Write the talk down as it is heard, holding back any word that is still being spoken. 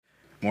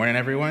Morning,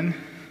 everyone.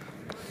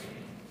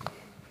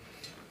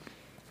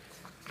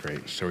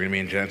 Great. So we're going to be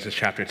in Genesis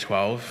chapter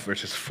 12,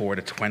 verses 4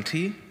 to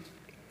 20.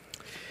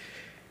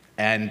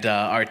 And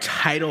our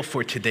title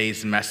for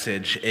today's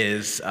message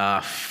is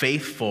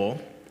Faithful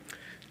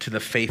to the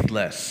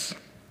Faithless.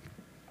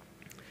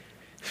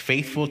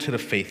 Faithful to the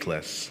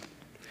Faithless.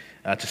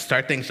 To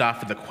start things off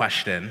with a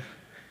question,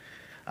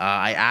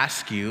 I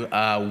ask you,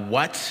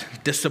 what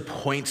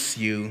disappoints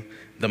you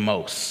the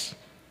most?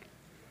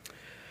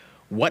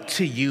 What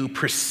to you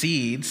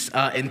precedes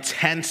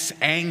intense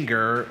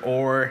anger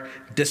or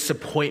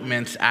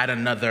disappointment at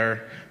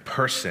another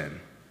person?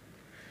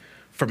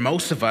 For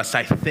most of us,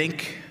 I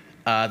think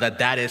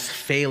that is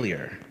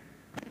failure.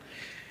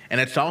 And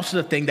it's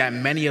also the thing that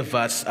many of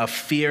us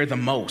fear the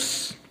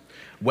most,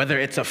 whether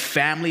it's a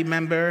family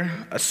member,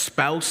 a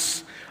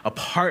spouse, a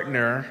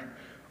partner,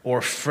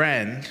 or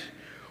friend,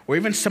 or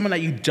even someone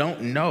that you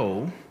don't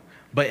know,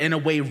 but in a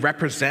way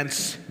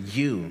represents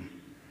you.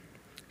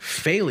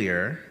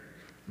 Failure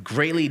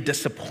greatly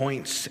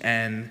disappoints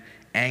and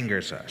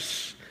angers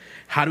us.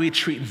 How do we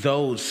treat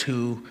those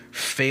who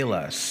fail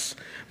us?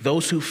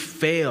 Those who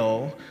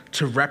fail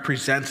to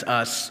represent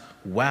us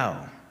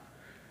well?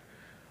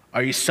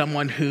 Are you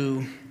someone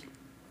who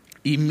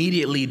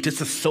immediately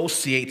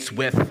disassociates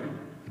with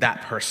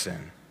that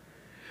person?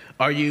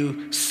 Are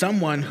you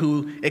someone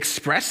who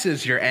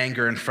expresses your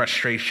anger and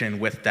frustration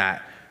with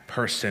that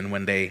person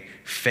when they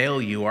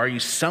fail you? Or are you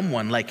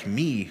someone like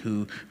me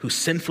who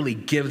sinfully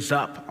gives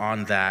up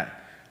on that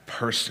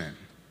person?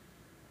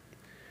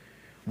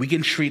 We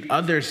can treat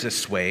others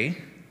this way,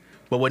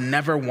 but would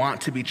never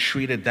want to be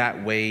treated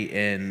that way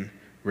in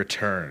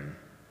return.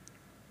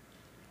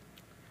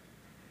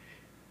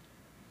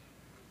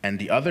 And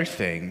the other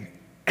thing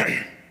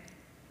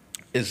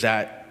is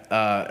that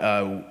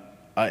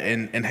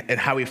in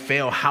how we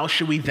fail, how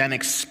should we then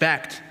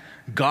expect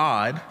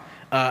God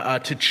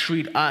to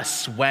treat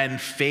us when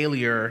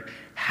failure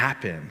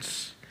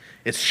happens?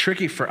 It's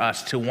tricky for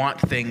us to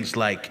want things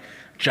like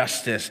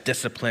justice,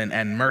 discipline,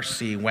 and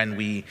mercy when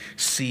we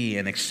see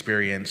and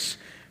experience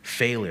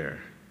failure.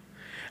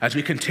 As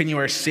we continue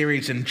our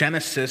series in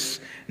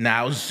Genesis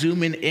now,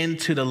 zooming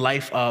into the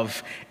life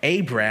of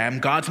Abraham,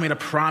 God's made a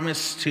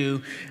promise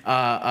to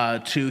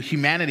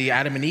humanity,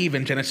 Adam and Eve,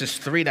 in Genesis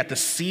 3, that the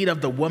seed of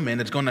the woman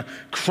is going to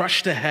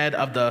crush the head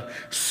of the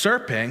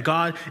serpent.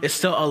 God is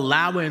still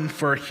allowing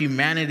for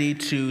humanity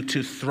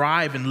to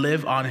thrive and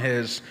live on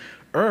his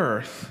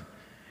earth.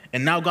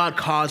 And now God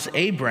calls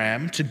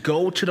Abraham to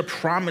go to the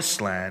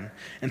promised land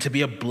and to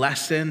be a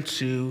blessing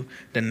to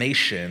the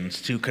nations,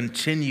 to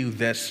continue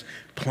this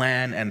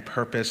plan and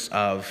purpose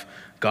of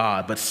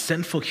God. But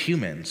sinful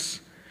humans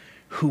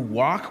who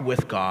walk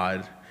with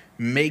God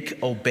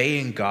make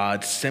obeying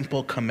God's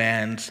simple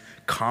commands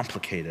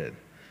complicated.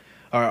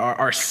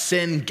 Our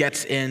sin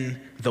gets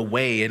in the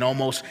way and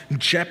almost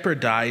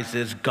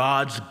jeopardizes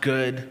God's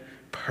good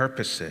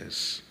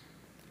purposes.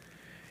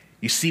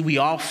 You see, we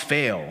all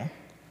fail.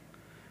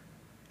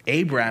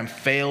 Abraham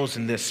fails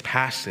in this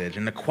passage,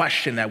 and the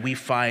question that we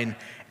find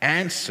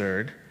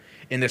answered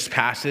in this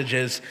passage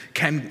is,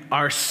 can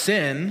our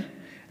sin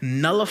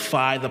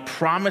nullify the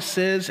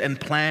promises and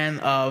plan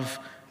of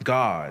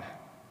God?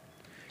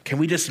 Can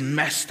we just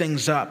mess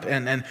things up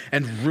and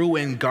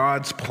ruin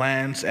God's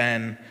plans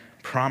and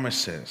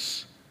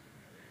promises?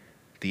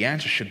 The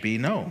answer should be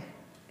no.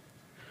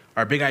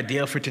 Our big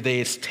idea for today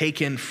is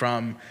taken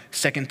from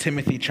 2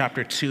 Timothy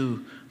chapter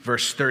 2,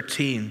 verse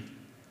 13.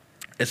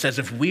 It says,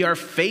 if we are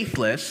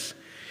faithless,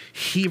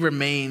 he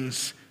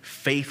remains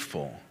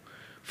faithful,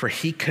 for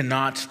he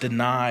cannot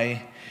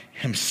deny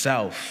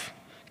himself.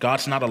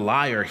 God's not a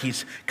liar.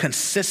 He's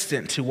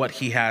consistent to what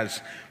he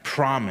has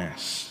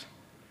promised.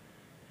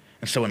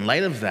 And so in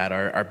light of that,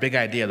 our big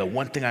idea, the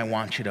one thing I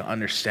want you to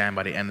understand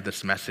by the end of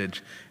this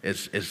message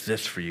is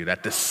this for you,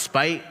 that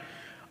despite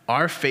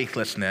our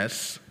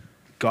faithlessness,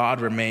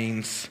 God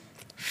remains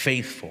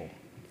faithful.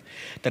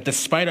 That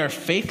despite our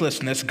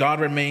faithlessness, God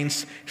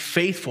remains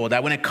faithful.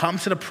 That when it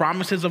comes to the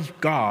promises of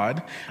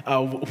God,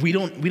 we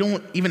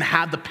don't even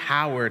have the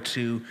power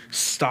to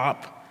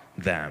stop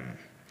them.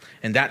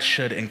 And that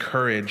should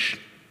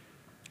encourage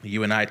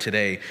you and I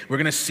today. We're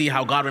going to see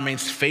how God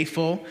remains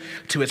faithful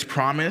to his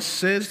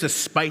promises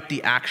despite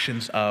the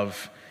actions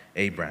of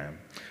Abraham.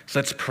 So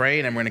let's pray,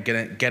 and then we're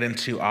going to get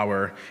into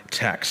our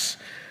text.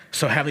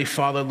 So Heavenly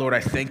Father, Lord,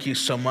 I thank you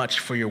so much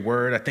for your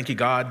word. I thank you,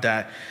 God,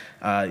 that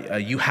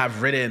you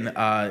have written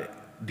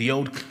the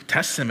Old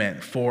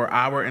Testament for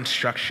our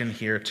instruction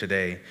here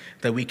today,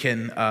 that we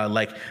can,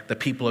 like the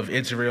people of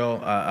Israel,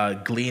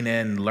 glean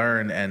in,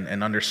 learn,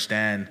 and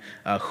understand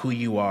who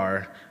you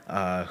are,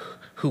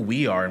 who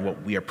we are, and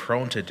what we are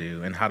prone to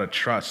do, and how to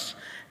trust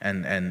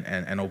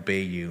and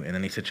obey you in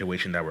any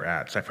situation that we're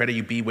at. So I pray that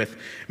you be with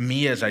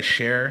me as I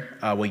share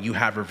what you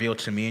have revealed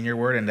to me in your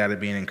word, and that it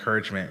be an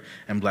encouragement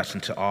and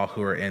blessing to all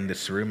who are in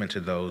this room and to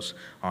those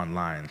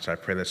online. So I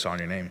pray this all in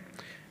your name.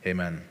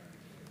 Amen.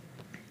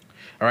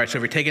 All right, so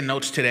if you're taking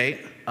notes today,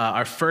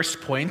 our first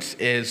point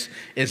is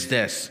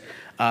this,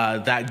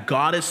 that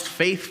God is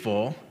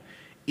faithful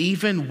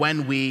even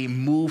when we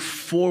move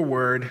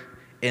forward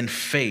in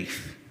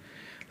faith.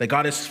 That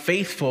God is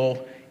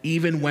faithful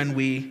even when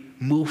we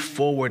move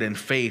forward in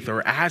faith,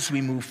 or as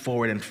we move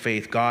forward in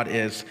faith, God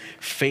is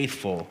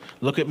faithful.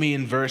 Look at me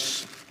in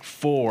verse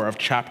 4 of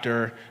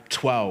chapter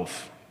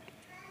 12.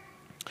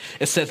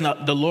 It says,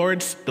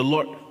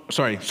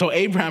 so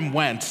Abraham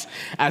went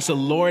as the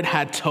Lord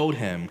had told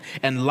him,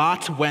 and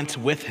Lot went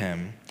with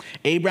him.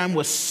 Abraham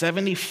was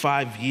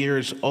 75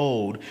 years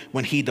old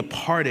when he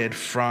departed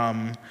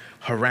from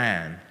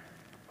Haran.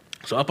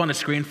 So up on the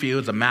screen for you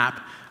is a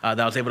map that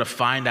I was able to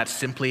find that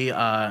simply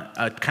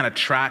kind of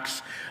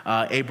tracks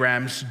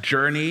Abraham's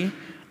journey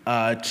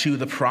to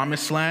the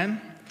promised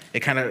land. It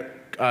kind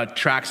of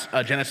tracks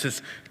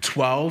Genesis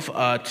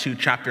 12 to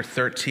chapter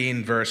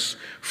 13, verse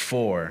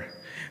 4.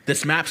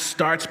 This map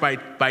starts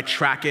by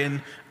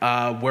tracking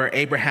where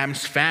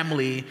Abraham's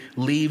family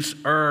leaves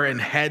Ur and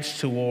heads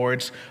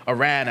towards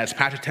Haran, as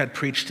Patrick had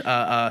preached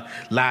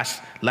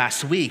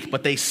last week.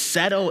 But they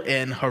settle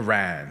in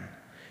Haran.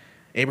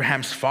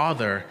 Abraham's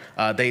father,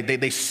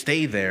 they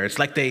stay there. It's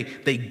like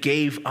they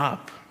gave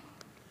up.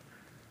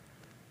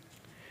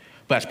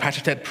 But as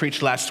Patrick had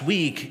preached last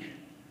week,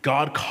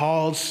 God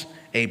calls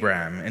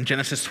Abraham. In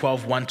Genesis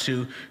 12,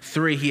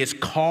 1-3, he is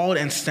called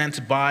and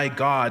sent by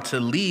God to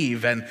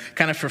leave and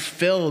kind of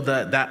fulfill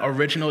that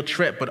original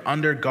trip, but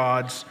under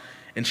God's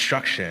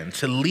instruction,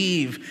 to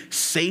leave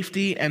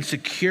safety and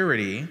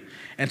security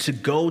and to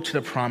go to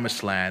the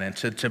promised land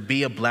and to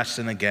be a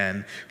blessing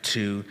again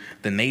to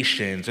the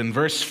nations. In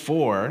verse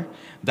 4,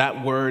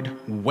 that word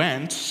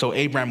went, so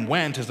Abraham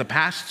went, is the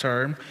past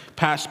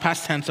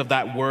tense of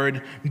that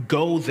word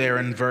go there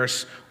in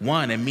verse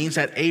 1. It means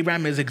that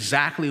Abraham is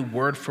exactly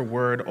word for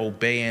word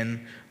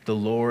obeying the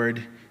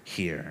Lord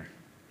here.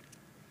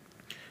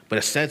 But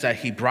it says that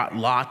he brought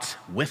Lot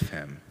with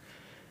him.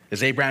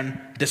 Is Abraham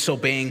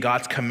disobeying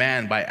God's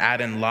command by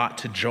adding Lot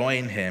to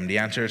join him? The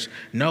answer is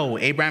no.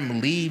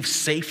 Abraham leaves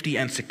safety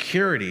and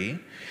security,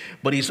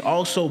 but he's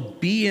also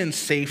being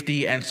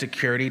safety and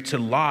security to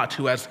Lot,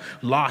 who has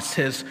lost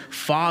his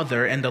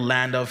father in the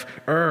land of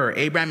Ur.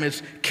 Abraham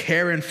is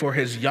caring for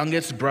his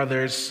youngest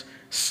brother's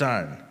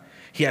son.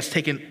 He has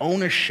taken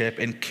ownership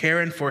in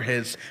caring for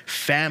his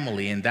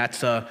family, and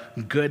that's a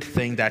good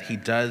thing that he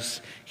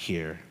does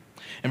here.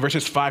 In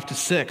verses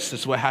 5-6, this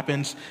is what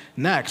happens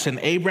next. And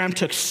Abraham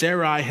took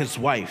Sarai, his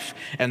wife,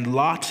 and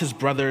Lot, his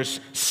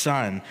brother's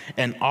son,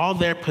 and all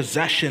their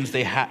possessions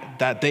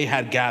that they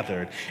had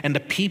gathered, and the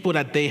people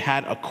that they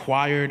had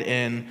acquired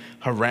in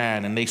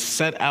Haran, and they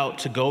set out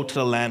to go to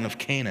the land of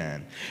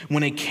Canaan.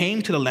 When they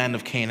came to the land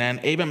of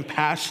Canaan, Abraham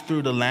passed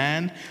through the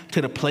land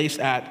to the place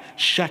at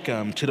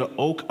Shechem, to the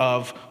oak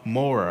of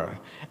Moreh.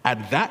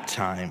 At that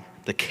time,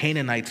 the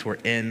Canaanites were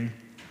in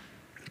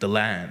the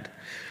land.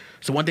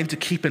 So one thing to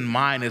keep in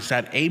mind is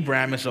that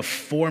Abraham is a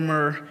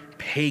former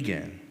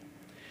pagan.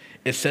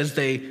 It says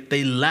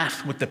they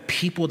left with the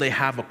people they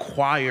have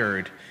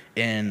acquired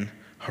in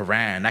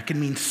Haran. That can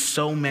mean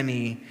so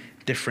many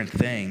different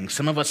things.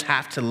 Some of us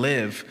have to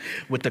live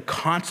with the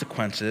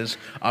consequences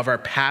of our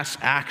past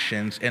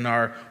actions in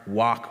our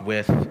walk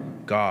with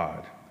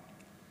God.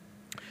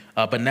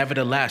 But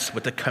nevertheless,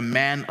 with the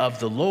command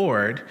of the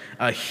Lord,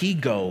 he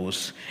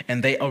goes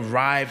and they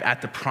arrive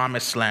at the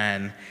promised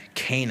land,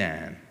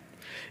 Canaan.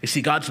 You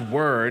see, God's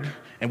word,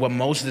 and what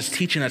Moses is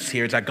teaching us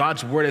here, is that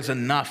God's word is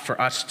enough for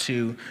us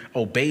to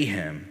obey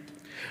him.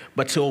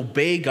 But to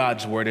obey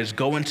God's word is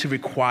going to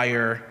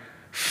require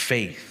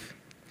faith.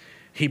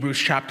 Hebrews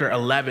chapter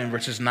 11,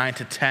 verses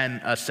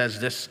 9-10 says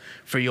this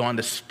for you on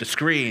the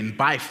screen.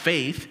 By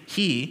faith,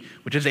 he,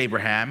 which is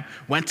Abraham,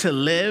 went to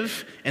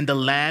live in the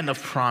land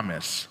of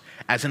promise,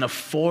 as in a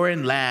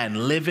foreign land,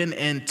 living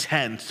in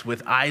tents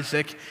with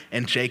Isaac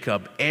and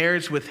Jacob,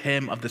 heirs with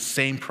him of the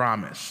same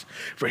promise.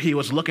 For he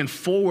was looking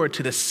forward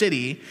to the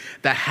city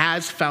that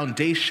has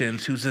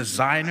foundations, whose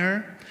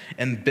designer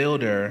and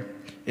builder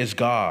is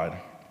God.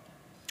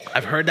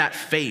 I've heard that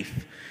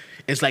faith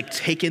is like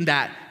taking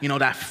that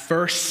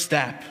first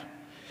step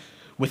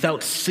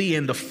without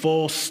seeing the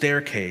full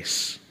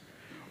staircase.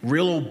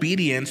 Real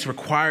obedience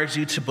requires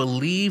you to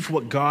believe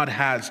what God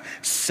has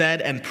said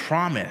and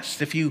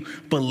promised. If you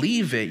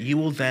believe it, you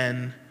will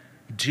then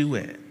do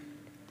it.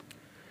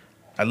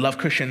 I love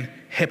Christian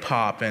hip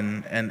hop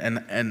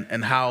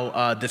and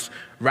how this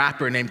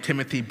rapper named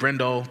Timothy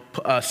Brindle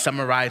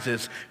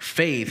summarizes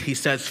faith. He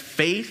says,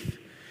 faith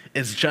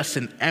is just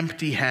an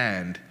empty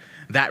hand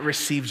that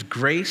receives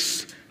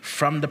grace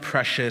from the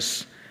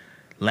precious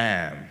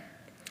Lamb.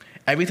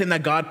 Everything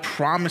that God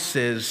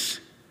promises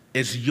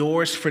is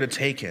yours for the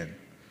taking,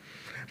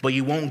 but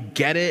you won't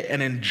get it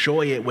and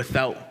enjoy it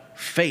without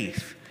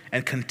faith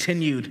and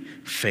continued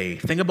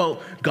faith. Think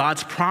about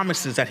God's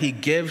promises that he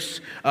gives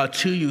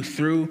to you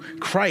through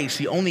Christ.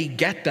 You only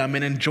get them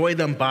and enjoy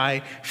them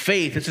by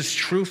faith. This is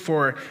true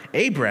for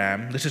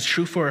Abraham. This is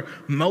true for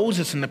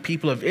Moses and the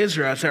people of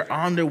Israel as they're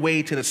on their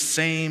way to the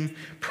same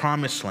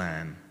promised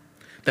land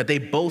that they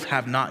both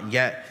have not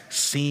yet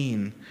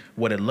seen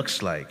what it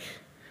looks like.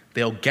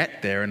 They'll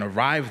get there and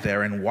arrive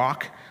there and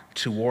walk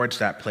towards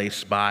that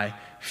place by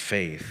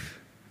faith.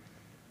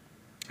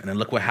 And then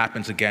look what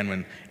happens again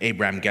when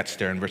Abraham gets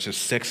there in verses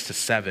 6 to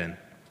 7.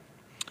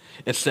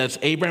 It says,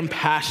 Abraham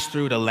passed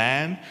through the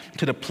land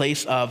to the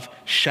place of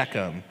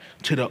Shechem,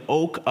 to the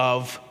oak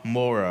of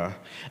Moreh.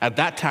 At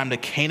that time, the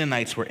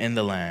Canaanites were in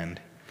the land.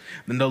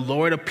 Then the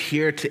Lord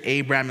appeared to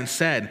Abraham and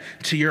said,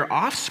 to your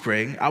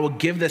offspring I will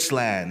give this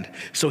land.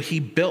 So he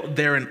built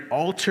there an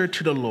altar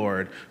to the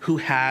Lord who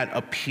had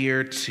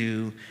appeared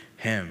to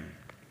him.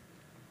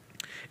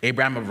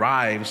 Abraham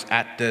arrives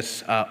at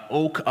this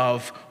oak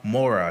of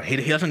Moreh. He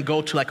doesn't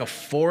go to like a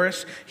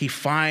forest. He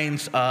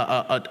finds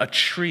a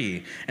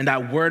tree. And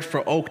that word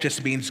for oak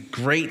just means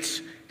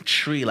great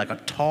tree, like a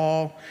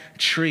tall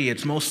tree.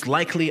 It's most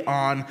likely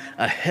on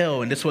a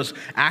hill. And this was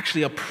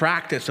actually a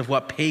practice of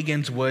what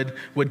pagans would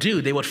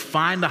do. They would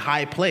find a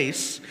high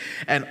place,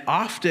 and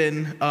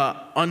often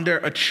under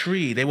a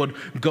tree, they would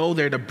go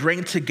there to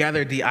bring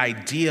together the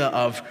idea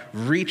of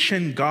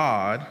reaching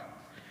God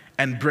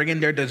and bringing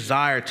their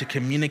desire to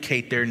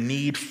communicate their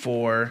need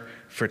for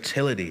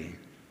fertility.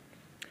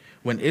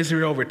 When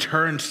Israel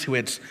returns to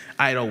its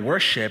idol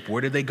worship,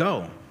 where do they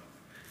go?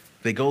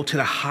 They go to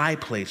the high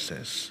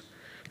places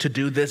to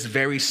do this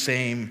very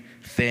same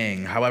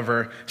thing.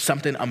 However,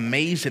 something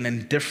amazing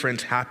and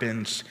different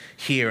happens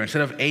here.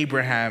 Instead of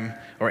Abraham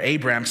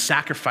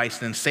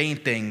sacrificing and saying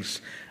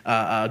things,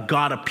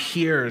 God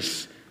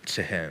appears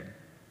to him.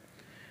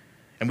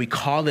 And we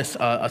call this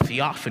a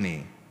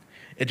theophany.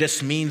 It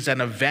just means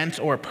an event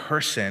or a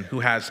person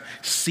who has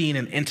seen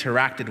and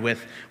interacted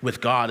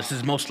with God. This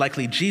is most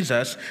likely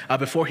Jesus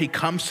before he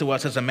comes to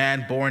us as a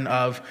man born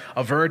of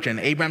a virgin.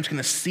 Abraham's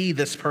going to see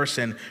this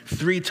person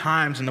 3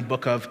 times in the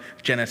book of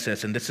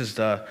Genesis, and this is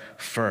the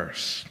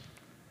first.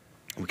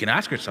 We can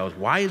ask ourselves,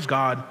 why is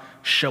God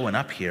showing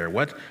up here?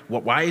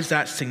 Why is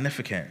that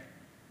significant?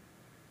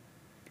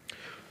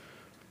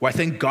 Well, I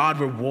think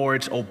God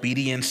rewards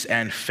obedience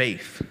and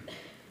faith.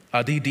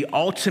 The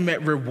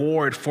ultimate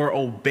reward for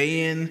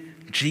obeying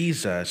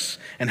Jesus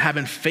and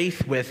having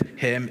faith with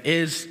him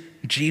is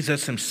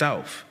Jesus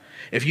himself.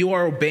 If you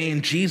are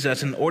obeying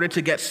Jesus in order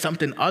to get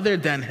something other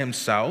than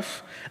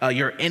himself,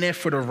 you're in it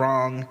for the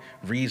wrong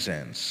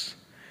reasons.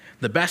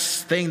 The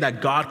best thing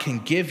that God can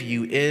give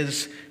you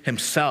is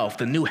himself.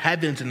 The new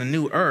heavens and the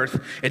new earth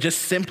is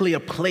just simply a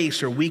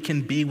place where we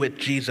can be with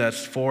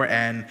Jesus for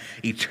an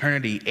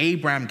eternity.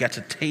 Abraham gets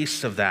a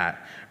taste of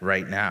that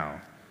right now.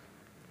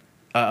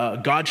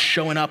 God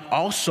showing up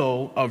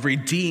also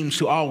redeems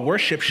who all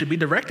worship should be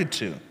directed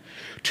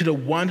to the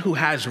one who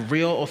has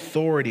real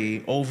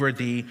authority over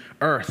the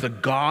earth, the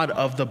God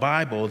of the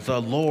Bible,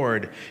 the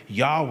Lord,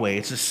 Yahweh.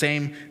 It's the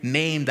same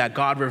name that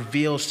God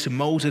reveals to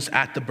Moses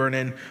at the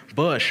burning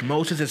bush.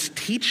 Moses is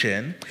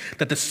teaching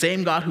that the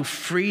same God who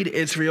freed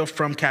Israel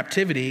from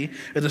captivity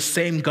is the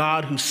same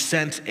God who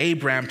sent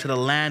Abraham to the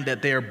land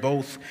that they are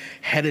both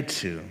headed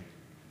to.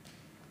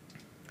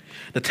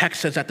 The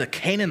text says that the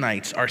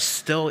Canaanites are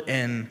still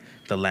in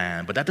the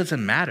land, but that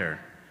doesn't matter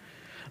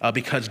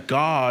because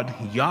God,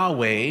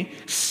 Yahweh,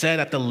 said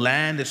that the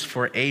land is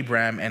for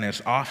Abraham and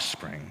his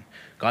offspring.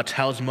 God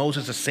tells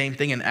Moses the same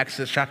thing in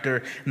Exodus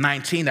chapter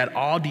 19, that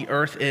all the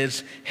earth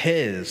is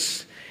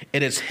his.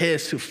 It is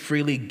his to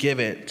freely give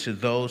it to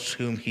those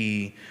whom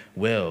he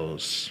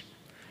wills.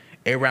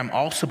 Abraham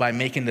also, by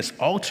making this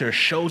altar,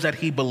 shows that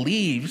he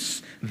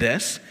believes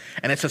this,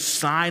 and it's a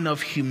sign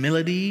of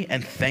humility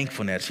and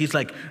thankfulness. He's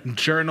like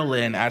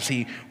journaling as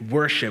he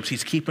worships.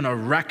 He's keeping a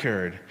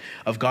record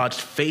of God's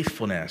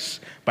faithfulness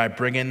by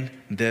building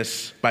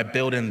this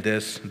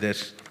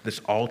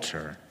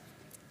altar.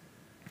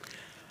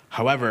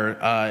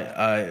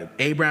 However,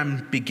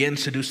 Abraham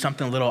begins to do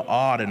something a little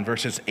odd in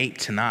verses 8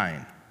 to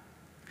 9.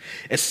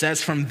 It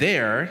says, from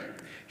there,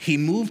 he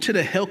moved to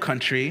the hill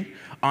country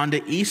on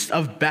the east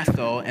of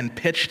Bethel and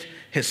pitched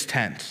his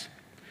tent.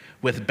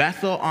 With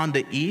Bethel on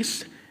the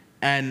east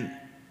and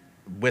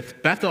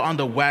with Bethel on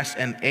the west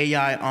and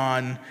Ai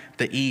on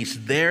the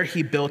east, there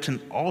he built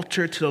an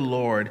altar to the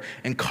Lord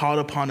and called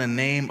upon the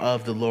name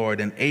of the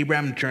Lord. And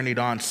Abraham journeyed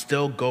on,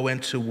 still going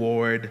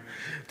toward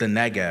the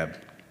Negeb.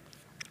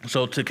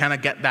 So to kind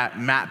of get that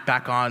map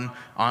back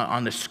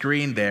on the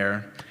screen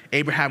there,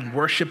 Abraham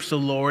worships the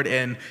Lord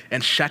in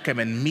Shechem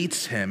and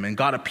meets him, and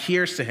God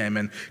appears to him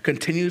and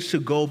continues to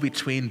go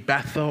between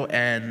Bethel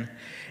and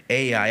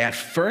Ai. At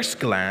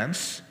first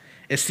glance,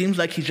 it seems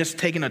like he's just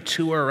taking a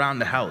tour around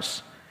the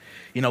house.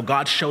 You know,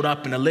 God showed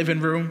up in the living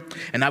room,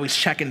 and now he's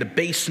checking the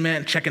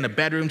basement, checking the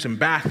bedrooms and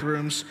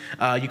bathrooms.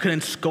 You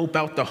couldn't scope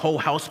out the whole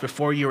house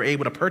before you were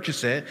able to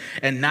purchase it,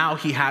 and now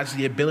he has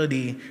the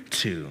ability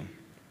to.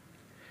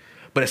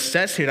 But it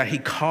says here that he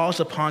calls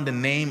upon the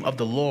name of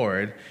the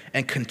Lord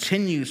and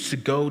continues to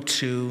go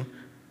to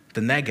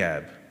the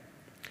Negeb.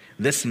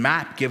 This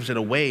map gives it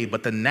away,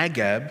 but the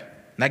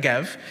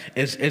Negev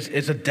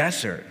is a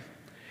desert.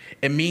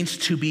 It means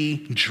to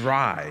be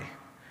dry,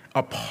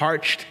 a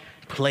parched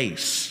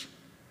place.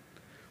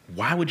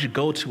 Why would you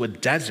go to a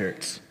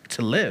desert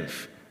to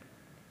live?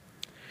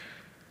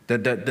 The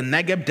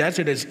Negeb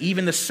desert is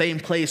even the same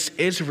place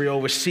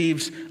Israel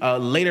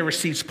later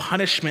receives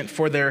punishment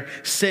for their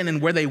sin and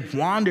where they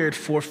wandered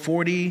for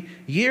 40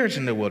 years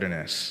in the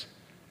wilderness.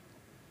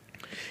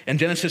 In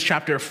Genesis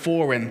chapter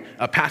 4, when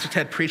Pastor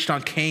Ted preached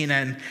on Cain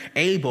and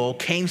Abel,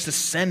 Cain's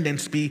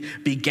descendants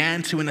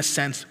began to, in a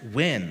sense,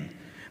 win.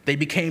 They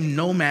became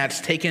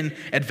nomads, taking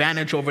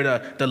advantage over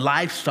the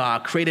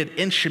livestock, created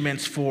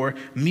instruments for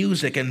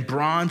music, and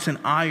bronze and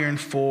iron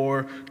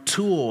for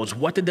tools.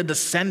 What did the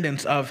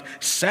descendants of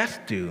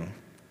Seth do?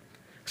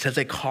 It says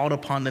they called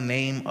upon the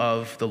name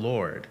of the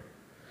Lord.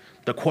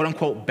 The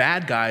quote-unquote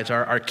bad guys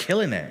are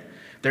killing it.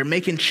 They're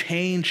making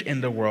change in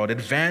the world,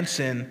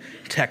 advancing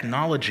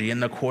technology,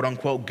 and the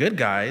quote-unquote good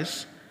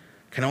guys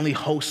can only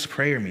host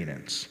prayer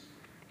meetings.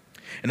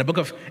 In the book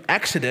of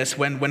Exodus,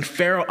 when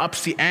Pharaoh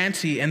ups the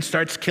ante and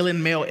starts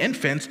killing male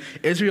infants,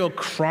 Israel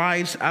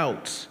cries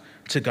out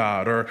to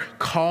God or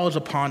calls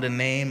upon the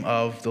name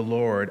of the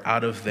Lord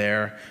out of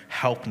their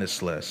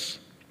helplessness.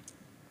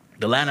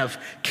 The land of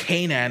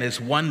Canaan is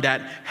one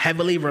that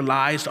heavily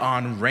relies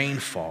on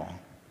rainfall.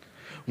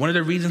 One of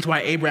the reasons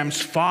why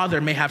Abraham's father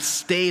may have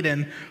stayed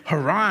in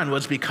Haran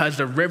was because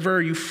the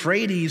river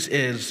Euphrates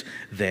is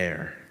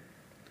there.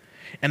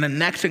 And the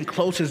next and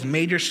closest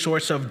major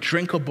source of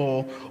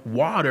drinkable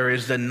water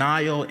is the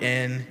Nile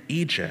in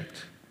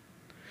Egypt.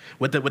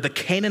 With the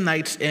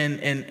Canaanites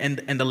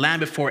in the land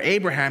before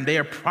Abraham, they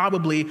are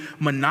probably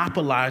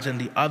monopolizing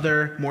the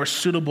other more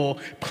suitable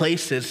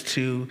places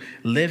to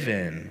live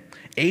in.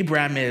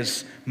 Abraham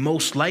is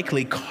most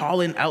likely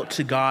calling out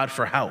to God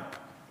for help.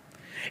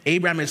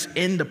 Abraham is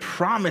in the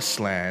promised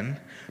land,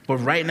 but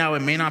right now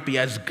it may not be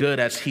as good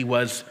as he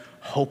was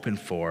hoping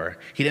for.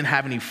 He didn't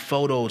have any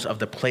photos of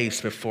the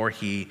place before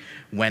he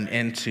went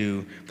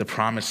into the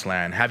promised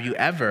land. Have you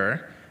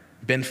ever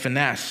been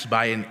finessed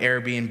by an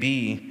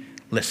Airbnb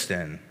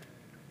listing?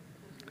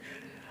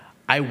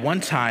 I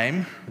one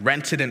time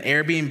rented an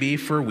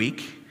Airbnb for a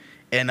week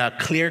in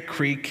Clear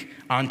Creek,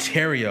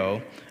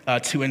 Ontario,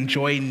 to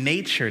enjoy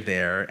nature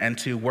there and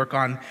to work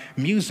on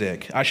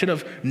music. I should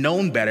have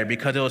known better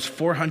because it was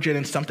 $400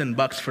 and something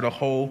for the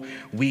whole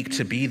week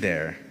to be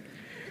there.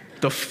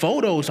 The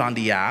photos on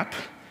the app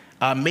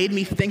made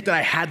me think that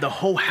I had the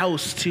whole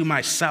house to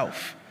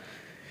myself.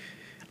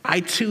 I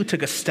too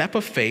took a step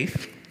of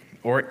faith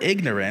or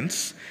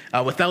ignorance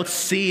without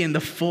seeing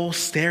the full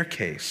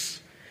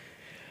staircase.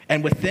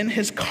 And within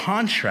his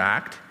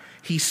contract,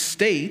 he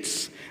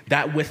states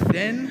that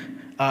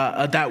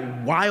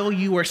that while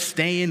you are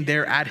staying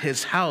there at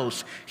his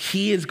house,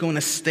 he is going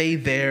to stay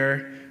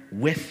there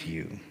with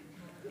you.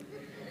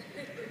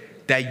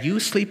 That you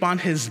sleep on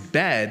his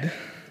bed,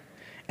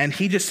 and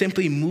he just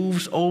simply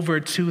moves over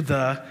to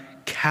the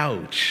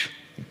couch.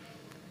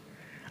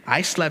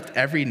 I slept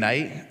every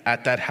night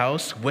at that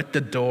house with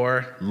the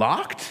door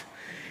locked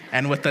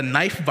and with a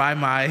knife by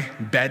my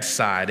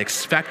bedside,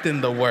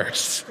 expecting the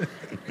worst.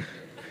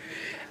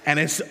 And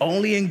it's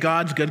only in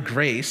God's good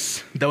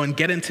grace, though in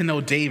getting to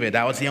know David,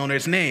 that was the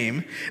owner's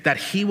name, that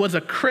he was a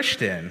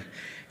Christian,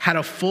 had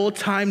a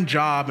full-time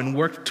job, and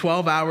worked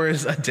 12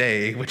 hours a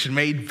day, which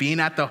made being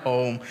at the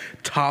home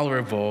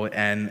tolerable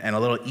and a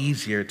little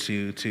easier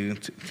to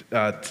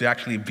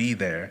actually be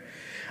there.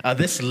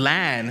 This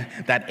land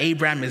that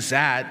Abraham is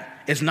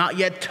at is not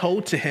yet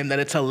told to him that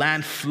it's a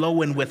land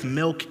flowing with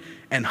milk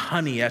and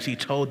honey, as he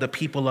told the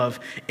people of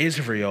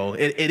Israel.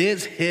 It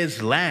is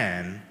his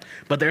land.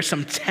 But there's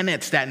some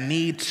tenants that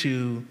need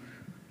to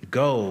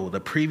go. The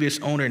previous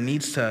owner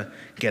needs to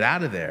get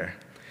out of there.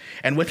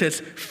 And with his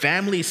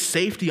family's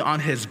safety on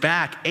his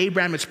back,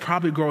 Abraham is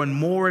probably growing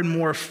more and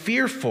more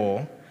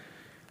fearful.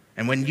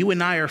 And when you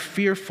and I are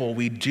fearful,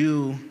 we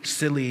do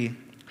silly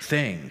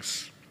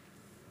things.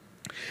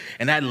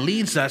 And that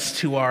leads us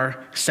to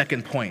our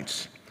second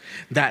point,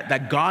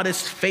 that God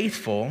is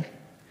faithful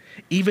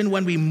even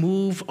when we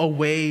move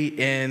away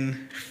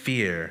in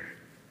fear.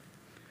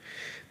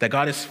 That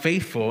God is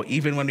faithful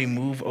even when we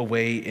move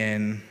away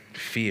in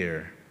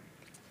fear.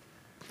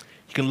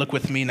 You can look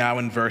with me now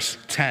in verse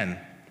 10.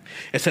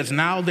 It says,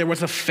 "Now there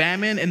was a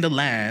famine in the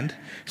land,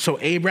 so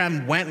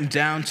Abraham went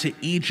down to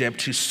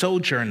Egypt to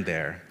sojourn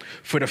there,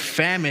 for the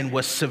famine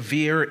was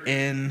severe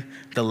in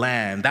the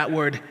land." That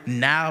word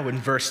 "now" in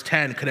verse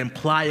 10 could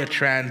imply a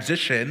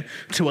transition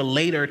to a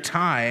later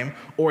time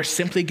or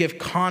simply give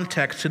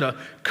context to the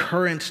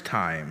current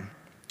time.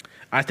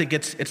 I think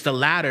it's the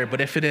latter,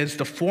 but if it is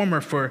the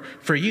former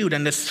for you,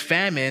 then this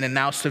famine, and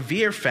now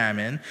severe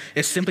famine,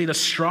 is simply the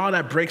straw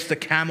that breaks the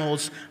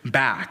camel's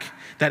back,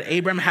 that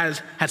Abraham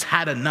has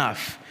had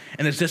enough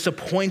and is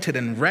disappointed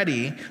and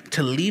ready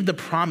to leave the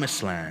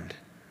promised land.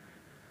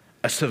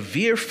 A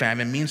severe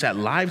famine means that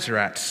lives are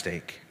at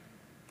stake.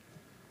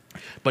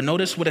 But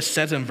notice what it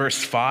says in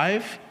verse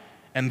 5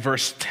 and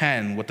verse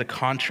 10, what the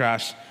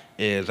contrast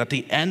is. At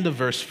the end of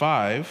verse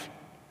 5,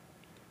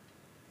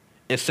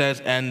 it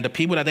says, "And the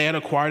people that they had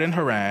acquired in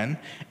Haran,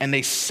 and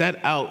they set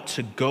out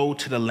to go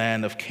to the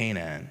land of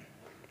Canaan."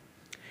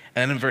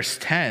 And then in verse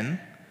 10,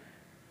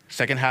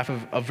 second half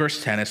of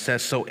verse 10, it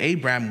says, "So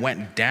Abraham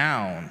went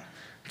down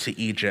to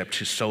Egypt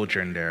to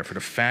sojourn there, for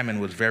the famine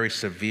was very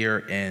severe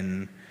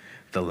in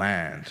the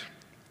land."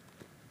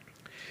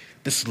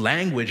 This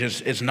language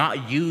is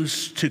not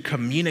used to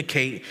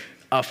communicate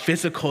a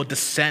physical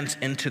descent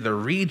into the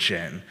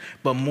region,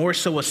 but more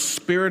so a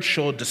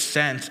spiritual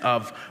descent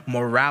of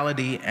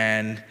morality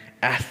and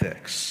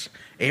ethics.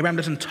 Abraham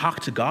doesn't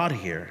talk to God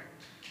here.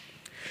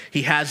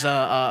 He has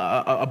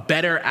a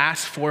better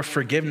ask for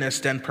forgiveness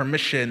than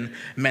permission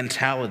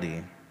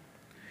mentality.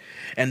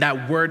 And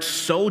that word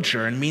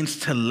sojourn means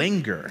to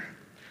linger,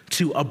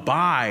 to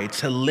abide,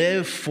 to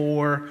live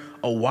for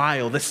a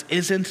while. This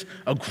isn't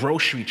a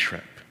grocery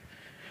trip.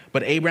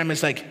 But Abraham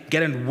is like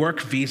getting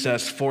work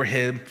visas for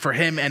him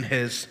and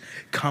his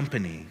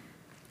company.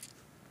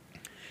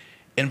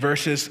 In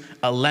verses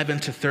 11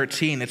 to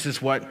 13, this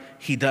is what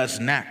he does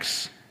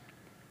next.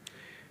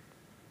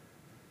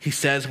 He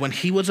says, when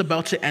he was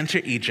about to enter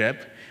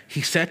Egypt,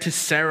 he said to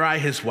Sarai,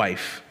 his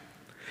wife,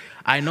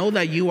 I know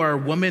that you are a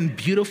woman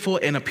beautiful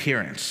in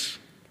appearance.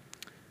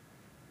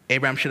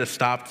 Abraham should have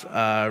stopped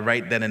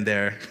right then and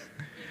there.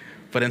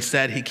 But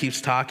instead, he keeps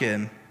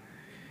talking.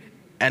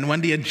 And when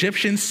the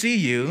Egyptians see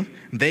you,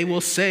 they will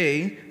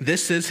say,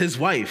 this is his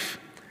wife.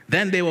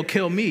 Then they will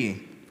kill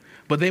me,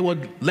 but they will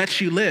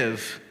let you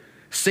live.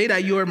 Say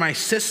that you are my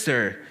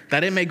sister,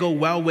 that it may go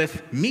well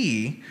with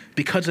me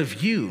because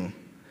of you,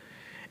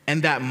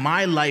 and that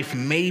my life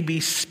may be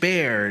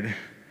spared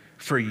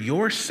for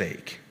your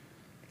sake.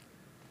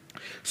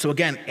 So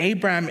again,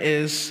 Abraham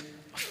is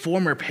a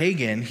former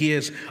pagan. He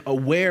is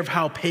aware of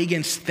how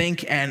pagans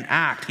think and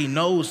act. He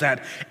knows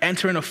that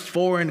entering a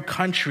foreign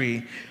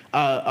country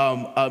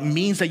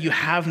means that you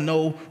have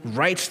no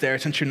rights there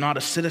since you're not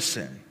a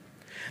citizen.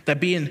 That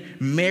being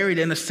married,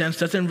 in a sense,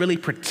 doesn't really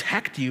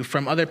protect you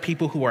from other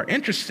people who are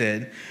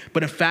interested,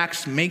 but in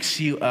fact makes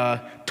you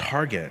a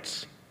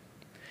target.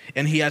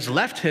 And he has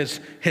left his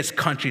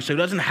country, so he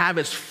doesn't have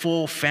his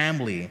full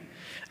family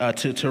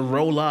to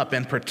roll up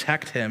and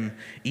protect him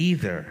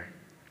either.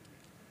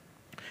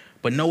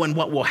 But knowing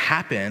what will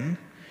happen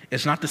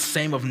is not the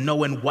same of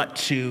knowing what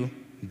to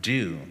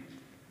do.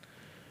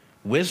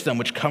 Wisdom,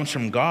 which comes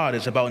from God,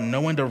 is about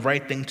knowing the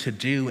right thing to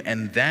do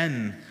and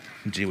then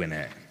doing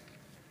it.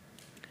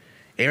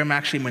 Abraham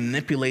actually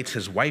manipulates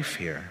his wife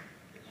here.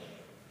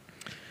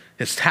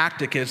 His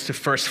tactic is to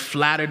first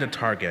flatter the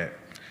target,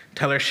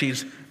 tell her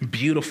she's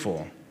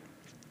beautiful,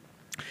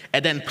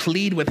 and then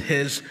plead with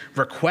his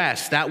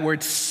request. That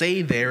word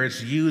say there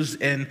is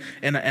used in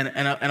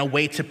a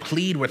way to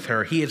plead with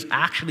her. He is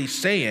actually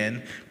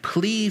saying,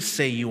 please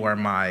say you are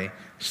my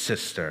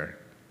sister.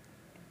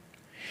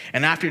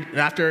 And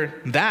after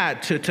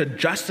that, to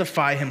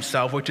justify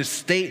himself, or to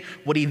state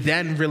what he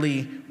then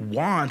really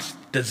wants,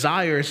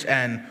 desires,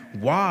 and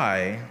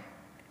why,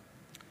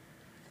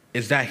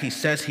 is that he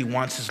says he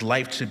wants his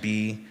life to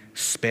be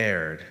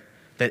spared.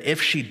 That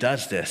if she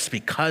does this,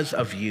 because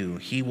of you,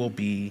 he will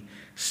be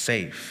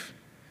safe.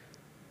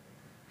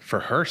 For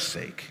her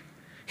sake.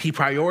 He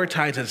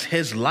prioritizes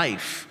his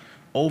life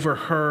over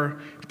her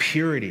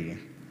purity,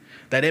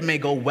 that it may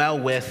go well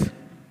with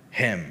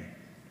him.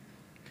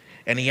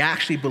 And he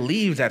actually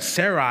believes that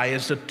Sarai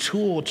is the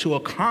tool to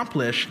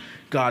accomplish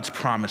God's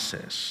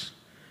promises,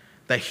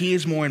 that he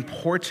is more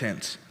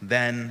important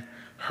than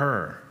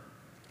her.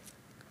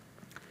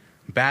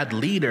 Bad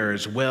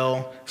leaders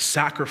will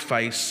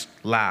sacrifice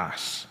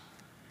last.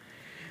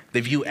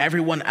 They view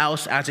everyone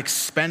else as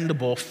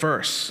expendable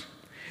first.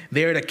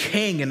 They're the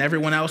king and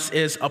everyone else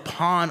is a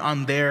pawn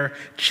on their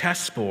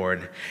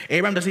chessboard.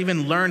 Abraham doesn't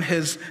even learn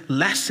his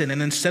lesson, and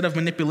instead of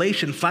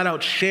manipulation, flat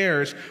out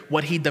shares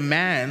what he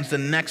demands the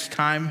next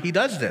time he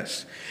does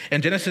this.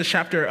 In Genesis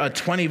chapter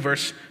 20,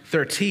 verse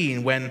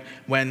 13, when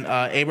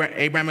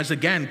Abraham is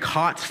again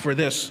caught for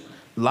this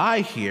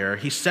lie here,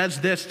 he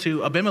says this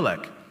to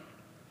Abimelech.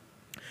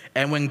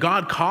 And when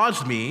God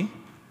caused me,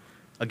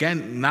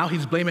 again, now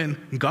he's blaming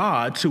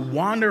God, to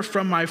wander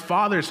from my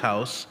father's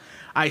house,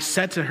 I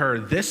said to her,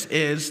 this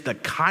is the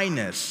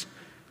kindness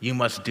you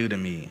must do to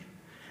me.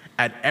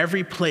 At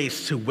every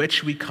place to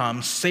which we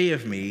come, say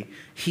of me,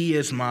 he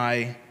is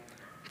my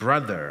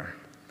brother.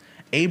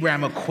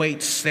 Abraham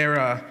equates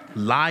Sarai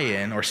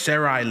lying, or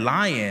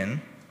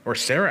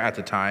Sarah at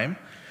the time,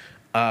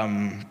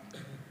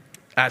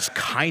 as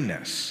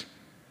kindness.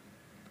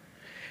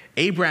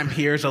 Abraham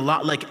here is a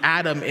lot like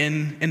Adam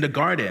in the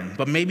garden,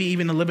 but maybe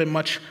even a little bit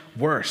much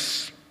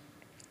worse.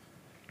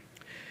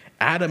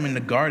 Adam in the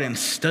garden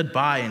stood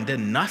by and did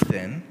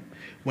nothing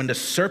when the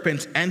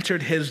serpent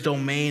entered his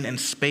domain and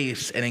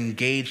space and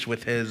engaged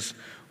with his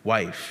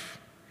wife.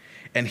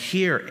 And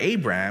here,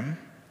 Abraham,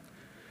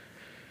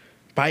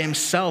 by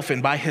himself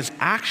and by his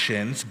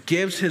actions,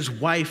 gives his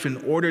wife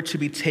in order to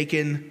be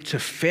taken to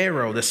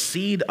Pharaoh, the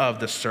seed of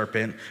the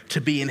serpent,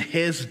 to be in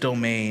his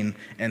domain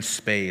and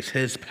space,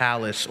 his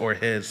palace or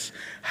his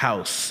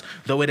house.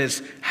 Though it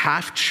is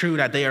half true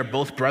that they are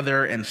both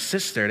brother and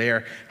sister, they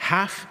are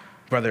half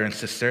brother and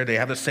sister, they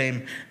have the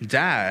same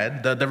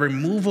dad, the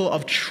removal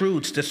of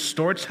truths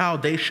distorts how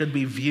they should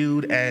be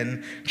viewed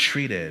and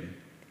treated.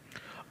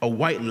 A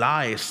white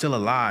lie is still a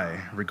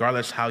lie,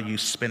 regardless how you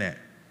spin it.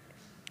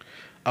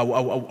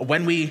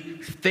 When we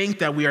think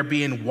that we are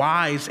being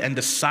wise and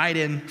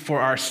deciding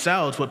for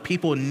ourselves what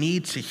people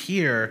need to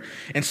hear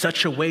in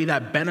such a way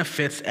that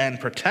benefits and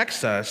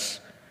protects us,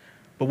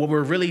 But what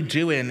we're really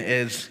doing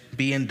is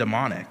being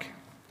demonic.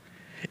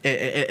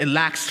 It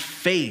lacks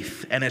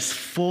faith and is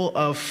full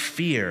of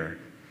fear,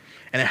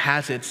 and it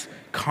has its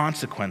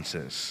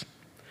consequences.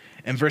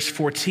 In verse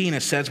 14,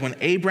 it says, when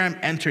Abram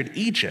entered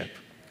Egypt,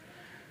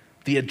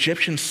 the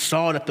Egyptians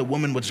saw that the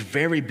woman was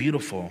very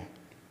beautiful.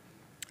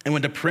 And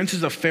when the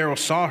princes of Pharaoh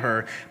saw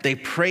her, they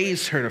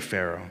praised her to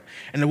Pharaoh.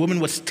 And the woman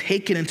was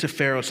taken into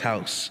Pharaoh's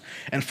house.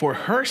 And for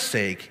her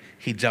sake,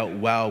 he dealt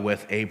well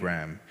with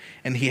Abram.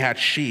 And he had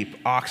sheep,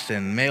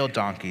 oxen, male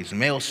donkeys,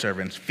 male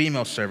servants,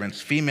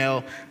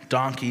 female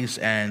donkeys,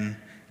 and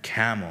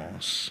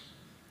camels.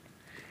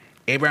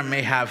 Abram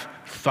may have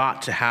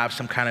thought to have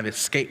some kind of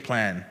escape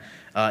plan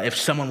if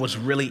someone was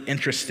really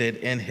interested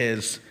in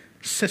his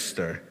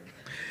sister.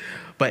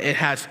 But it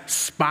has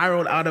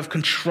spiraled out of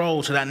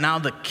control so that now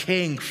the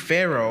king,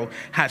 Pharaoh,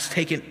 has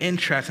taken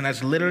interest and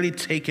has literally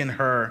taken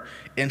her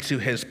into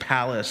his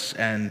palace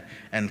and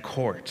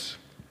court.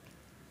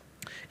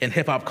 In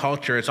hip-hop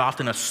culture, it's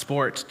often a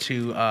sport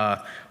to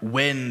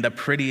win the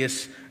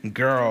prettiest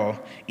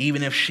girl,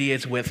 even if she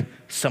is with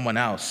someone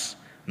else.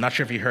 I'm not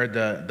sure if you heard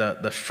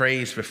the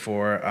phrase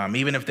before,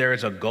 even if there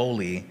is a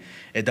goalie,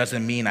 it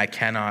doesn't mean I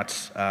cannot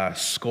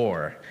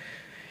score.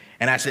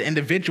 And as an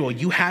individual,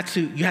 you had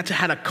to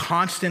have a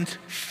constant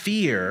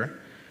fear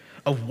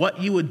of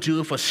what you would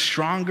do if a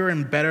stronger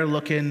and better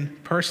looking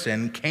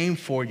person came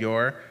for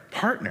your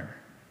partner.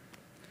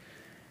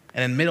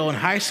 And in middle and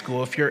high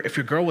school, if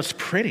your girl was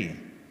pretty,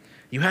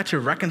 you had to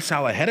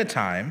reconcile ahead of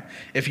time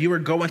if you were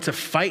going to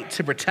fight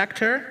to protect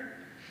her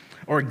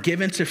or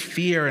give in to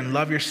fear and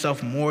love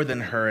yourself more than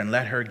her and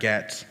let her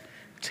get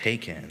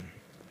taken.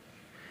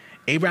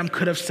 Abraham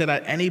could have said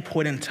at any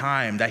point in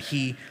time that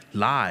he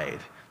lied.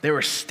 There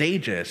were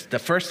stages.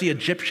 The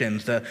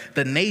Egyptians,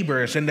 the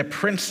neighbors, and the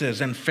princes,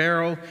 and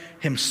Pharaoh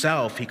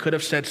himself. He could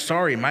have said,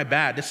 sorry, my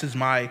bad, this is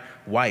my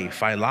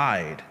wife, I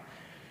lied.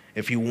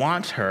 If you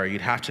want her,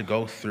 you'd have to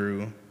go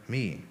through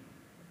me.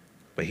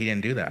 But he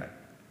didn't do that.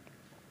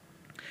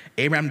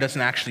 Abraham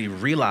doesn't actually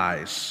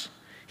realize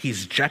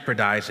he's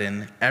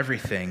jeopardizing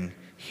everything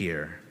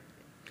here.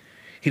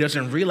 He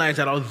doesn't realize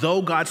that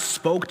although God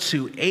spoke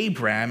to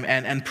Abraham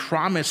and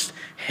promised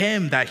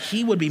him that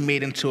he would be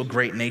made into a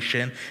great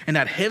nation and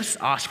that his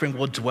offspring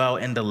will dwell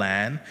in the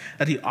land,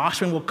 that the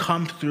offspring will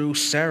come through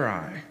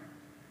Sarai.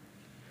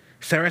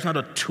 Sarah is not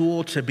a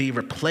tool to be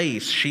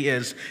replaced. She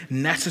is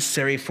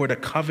necessary for the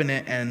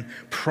covenant and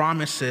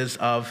promises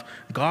of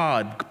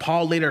God.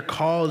 Paul later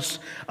calls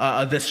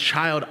this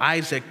child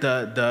Isaac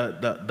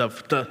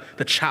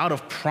the child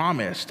of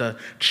promise, the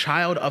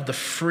child of the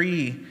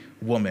free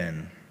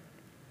woman.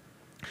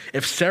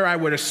 If Sarai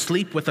were to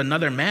sleep with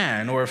another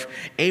man, or if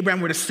Abraham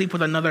were to sleep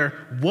with another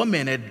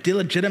woman, it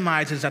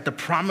delegitimizes that the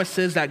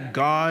promises that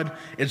God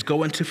is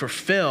going to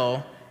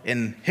fulfill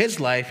in his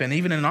life and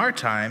even in our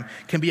time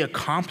can be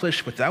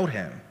accomplished without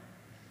him.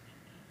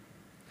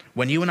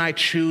 When you and I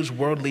choose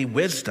worldly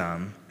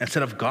wisdom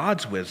instead of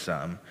God's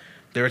wisdom,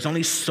 there is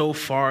only so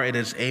far it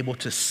is able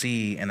to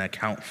see and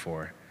account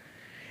for.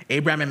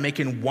 Abraham, in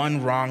making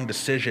one wrong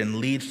decision,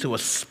 leads to a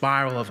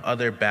spiral of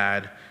other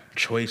bad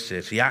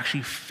choices. He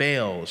actually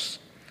fails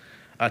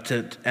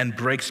and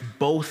breaks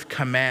both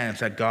commands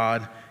that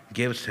God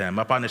gives him.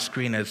 Up on the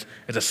screen is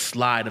a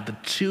slide of the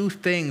two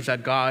things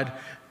that God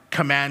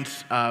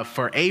commands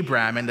for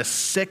Abraham and the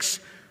 6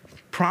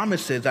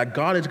 promises that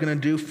God is going to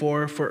do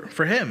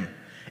for him.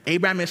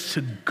 Abraham is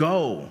to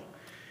go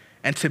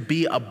and to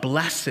be a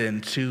blessing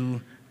to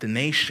the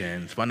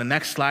nations. But on the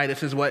next slide,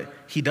 this is what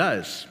he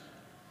does.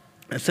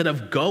 Instead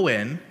of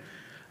going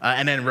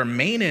and then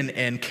remaining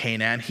in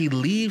Canaan, he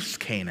leaves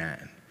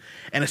Canaan.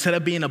 And instead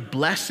of being a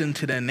blessing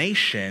to the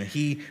nation,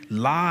 he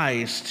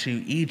lies to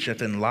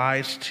Egypt and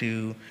lies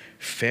to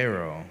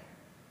Pharaoh.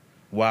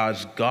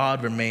 Whilst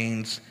God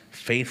remains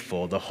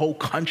faithful, the whole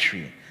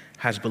country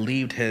has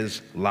believed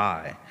his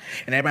lie.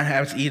 And Abraham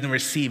has even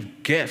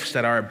received gifts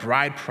that are a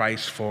bride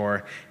price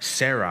for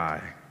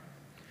Sarai.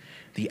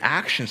 The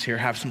actions here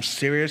have some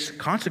serious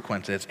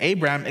consequences.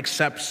 Abraham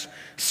accepts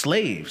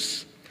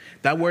slaves.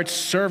 That word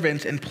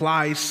servant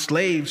implies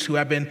slaves who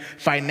have been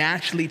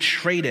financially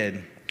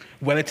traded,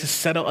 whether to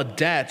settle a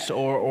debt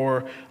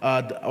or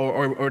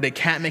they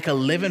can't make a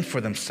living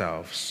for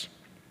themselves.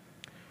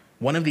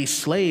 One of these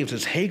slaves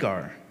is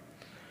Hagar,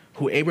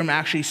 who Abram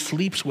actually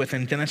sleeps with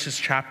in Genesis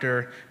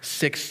chapter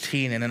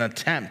 16 in an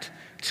attempt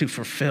to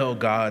fulfill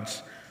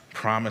God's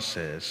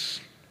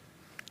promises.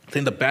 I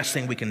think the best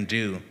thing we can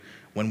do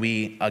when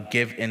we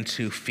give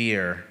into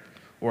fear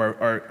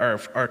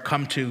or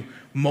come to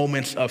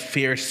moments of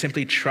fear,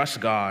 simply trust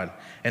God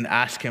and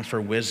ask him for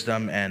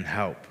wisdom and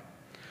help.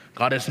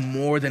 God is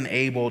more than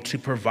able to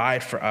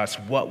provide for us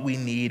what we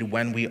need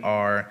when we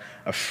are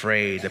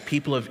afraid. The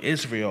people of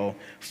Israel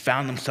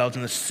found themselves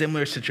in a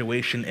similar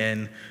situation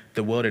in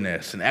the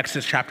wilderness. In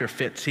Exodus chapter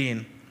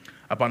 15,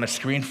 up on the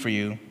screen for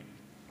you,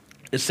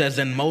 it says,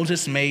 "Then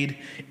Moses made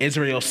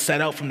Israel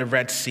set out from the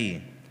Red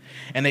Sea,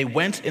 and they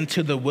went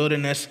into the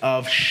wilderness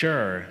of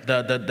Shur."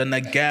 The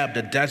Negeb,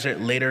 the desert,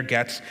 later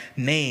gets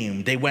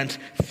named. They went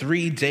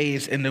 3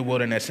 days in the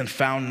wilderness and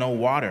found no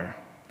water.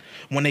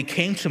 When they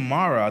came to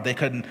Marah, they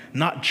could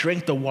not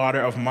drink the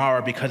water of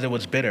Marah because it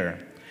was bitter.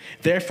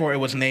 Therefore, it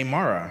was named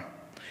Marah.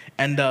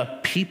 And the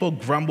people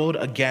grumbled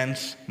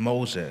against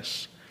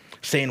Moses,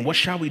 saying, "What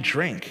shall we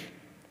drink?"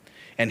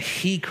 And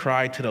he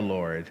cried to the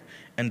Lord,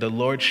 and the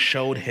Lord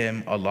showed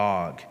him a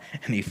log,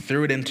 and he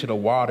threw it into the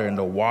water, and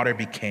the water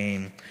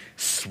became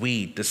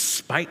sweet.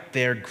 Despite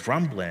their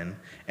grumbling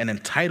and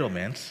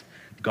entitlements,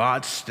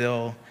 God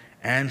still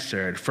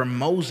answered. For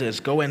Moses,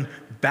 going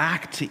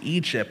back to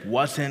Egypt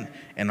wasn't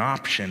an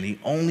option. The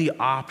only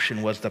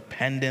option was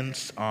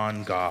dependence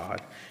on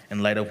God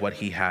in light of what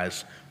he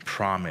has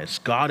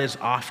promised. God is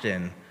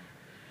often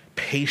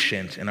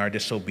patient in our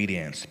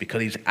disobedience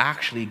because he's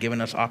actually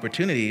given us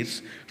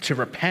opportunities to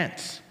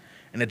repent.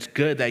 And it's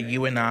good that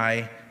you and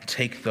I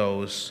take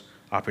those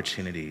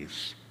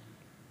opportunities.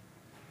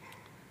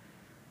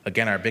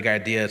 Again, our big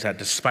idea is that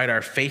despite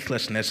our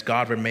faithlessness,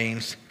 God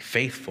remains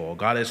faithful.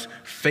 God is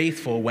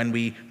faithful when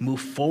we move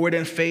forward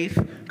in faith.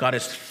 God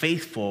is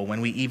faithful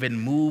when we even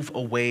move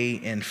away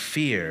in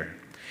fear.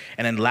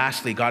 And then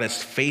lastly, God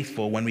is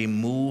faithful when we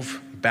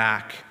move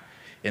back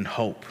in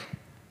hope.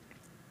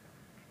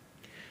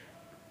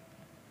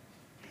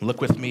 Look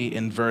with me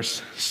in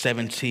verse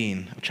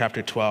 17 of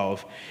chapter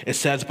 12. It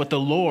says, "But the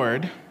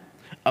Lord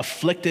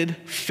afflicted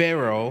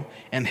Pharaoh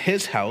and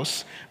his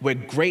house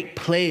with great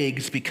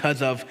plagues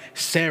because of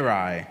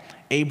Sarai,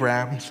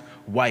 Abraham's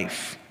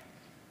wife."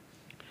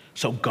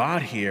 So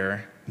God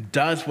here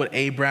does what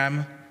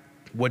Abraham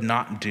would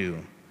not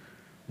do,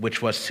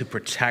 which was to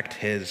protect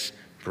his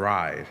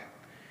bride.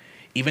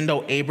 Even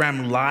though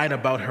Abraham lied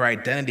about her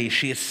identity,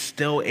 she is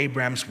still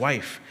Abraham's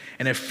wife.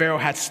 And if Pharaoh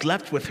had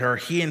slept with her,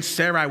 he and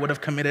Sarai would have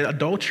committed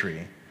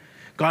adultery.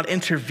 God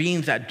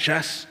intervenes at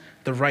just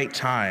the right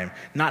time,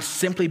 not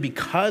simply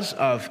because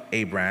of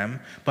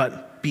Abraham,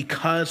 but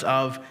because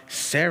of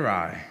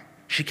Sarai.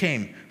 She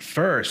came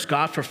first.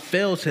 God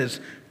fulfills his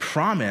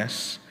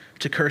promise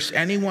to curse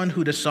anyone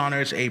who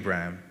dishonors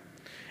Abraham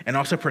and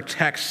also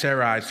protects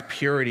Sarai's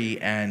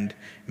purity and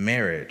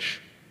marriage.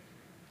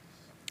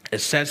 It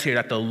says here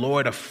that the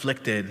Lord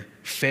afflicted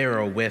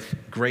Pharaoh with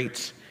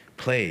great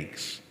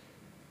plagues.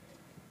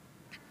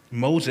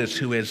 Moses,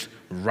 who is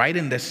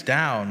writing this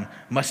down,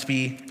 must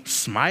be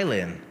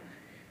smiling,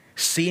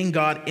 seeing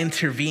God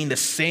intervene the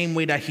same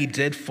way that he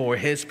did for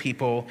his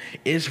people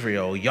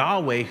Israel.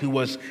 Yahweh, who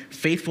was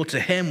faithful to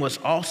him, was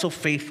also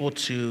faithful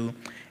to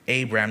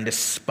Abraham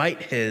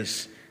despite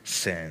his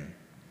sin.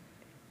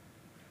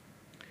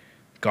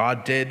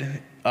 God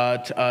did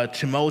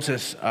to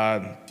Moses,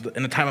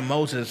 in the time of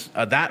Moses,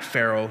 that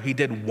Pharaoh, he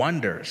did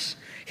wonders.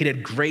 He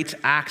did great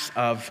acts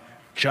of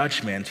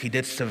judgment. He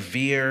did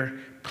severe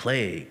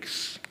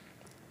plagues.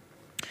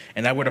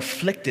 And that word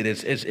afflicted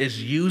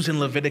is used in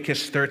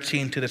Leviticus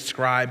 13 to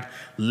describe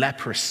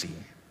leprosy.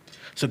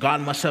 So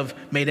God must have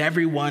made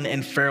everyone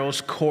in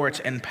Pharaoh's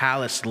court and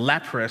palace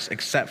leprous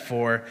except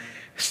for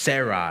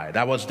Sarai.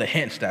 That was the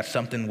hint that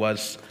something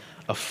was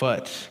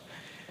afoot.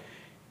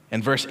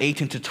 In verse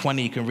 18 to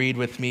 20, you can read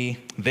with me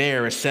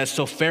there. It says,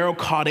 "So Pharaoh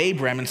called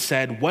Abram and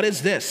said, 'What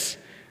is this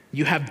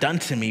you have done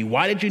to me?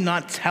 Why did you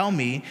not tell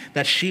me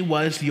that she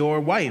was your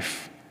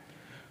wife?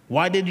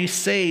 Why did you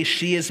say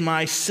she is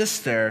my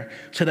sister,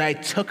 so that I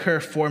took her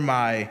for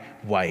my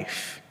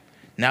wife?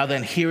 Now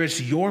then, here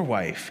is your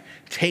wife.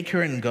 Take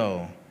her and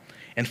go.'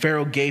 And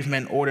Pharaoh gave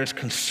men orders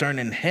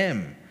concerning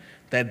him,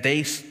 that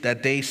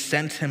they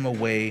sent him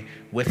away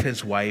with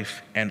his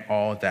wife and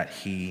all that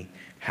he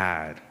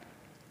had."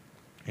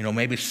 You know,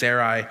 maybe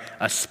Sarai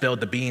spilled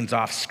the beans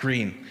off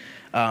screen,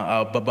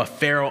 but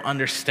Pharaoh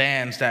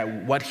understands that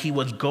what he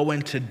was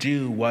going to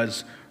do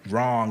was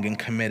wrong in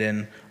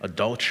committing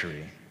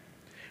adultery.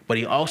 But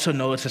he also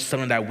notices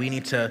something that we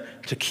need to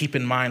keep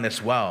in mind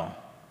as well,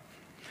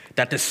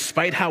 that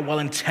despite how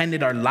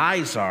well-intended our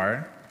lies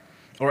are,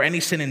 or any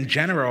sin in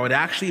general, it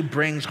actually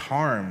brings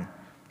harm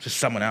to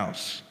someone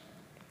else.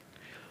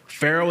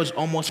 Pharaoh is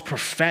almost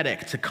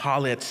prophetic to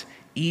call it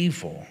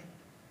evil.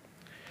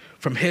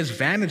 From his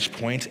vantage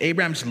point,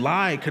 Abraham's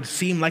lie could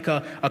seem like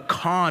a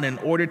con in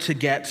order to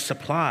get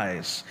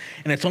supplies.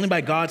 And it's only by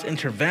God's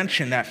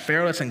intervention that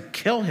Pharaoh doesn't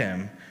kill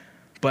him,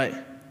 but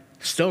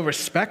still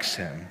respects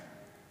him.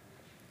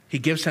 He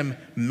gives him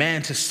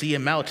men to see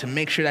him out, to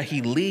make sure that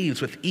he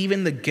leaves with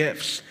even the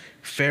gifts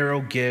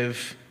Pharaoh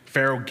gave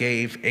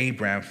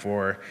Abraham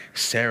for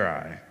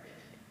Sarai.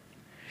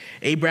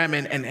 Abraham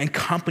and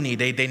company,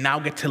 they now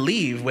get to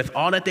leave with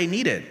all that they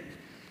needed.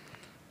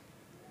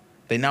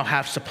 They now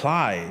have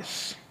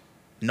supplies.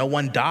 No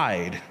one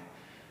died.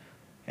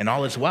 And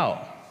all is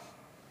well,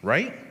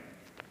 right?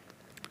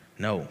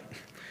 No.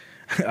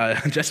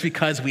 Just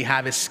because we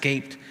have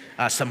escaped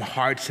some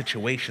hard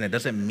situation, it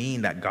doesn't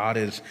mean that God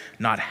is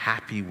not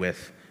happy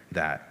with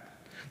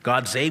that.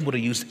 God's able to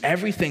use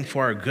everything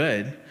for our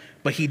good,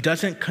 but he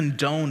doesn't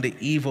condone the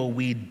evil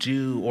we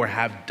do or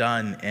have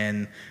done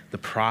in the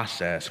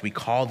process. We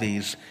call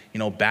these,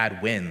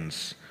 bad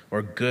wins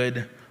or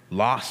good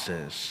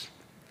losses.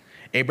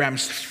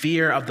 Abraham's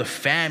fear of the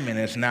famine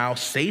is now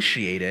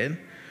satiated,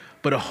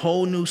 but a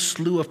whole new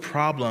slew of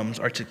problems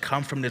are to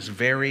come from this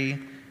very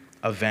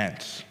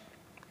events.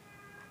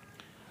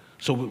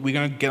 So we're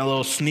going to get a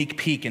little sneak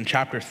peek in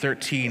chapter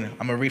 13. I'm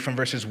going to read from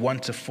verses 1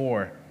 to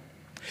 4.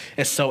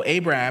 And so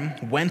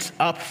Abraham went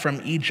up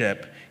from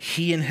Egypt,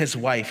 he and his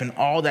wife and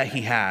all that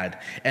he had,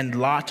 and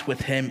Lot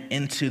with him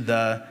into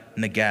the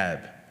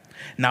Negeb.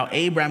 Now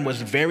Abraham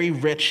was very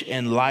rich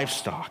in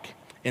livestock,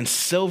 in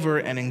silver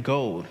and in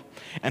gold.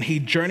 And he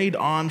journeyed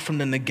on from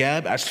the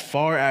Negeb as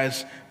far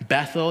as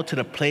Bethel, to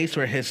the place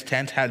where his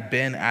tent had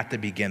been at the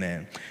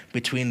beginning,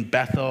 between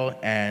Bethel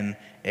and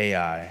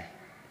Ai,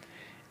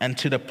 and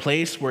to the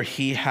place where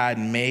he had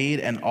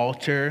made an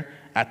altar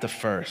at the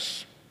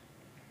first.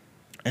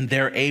 And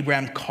there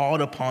Abraham called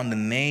upon the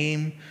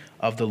name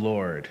of the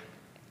Lord.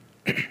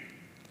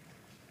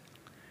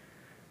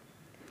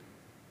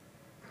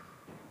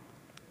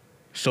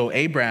 So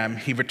Abraham,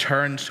 he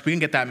returns. We can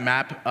get that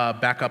map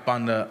back up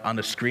on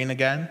the screen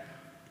again.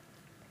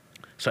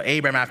 So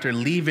Abraham, after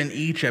leaving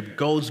Egypt,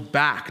 goes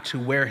back to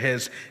where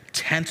his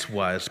tent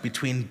was,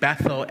 between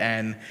Bethel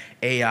and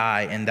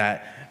Ai, in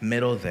that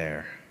middle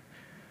there.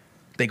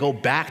 They go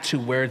back to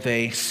where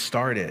they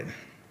started.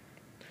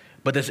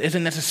 But this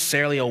isn't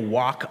necessarily a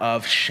walk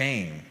of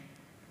shame.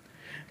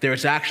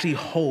 There's actually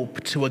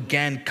hope to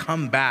again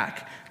come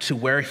back to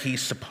where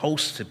he's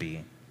supposed to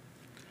be.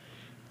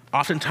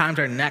 Oftentimes,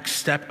 our next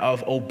step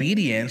of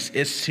obedience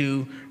is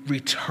to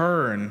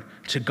return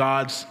to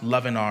God's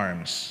loving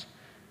arms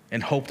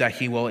and hope that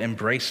he will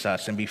embrace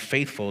us and be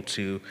faithful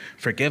to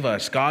forgive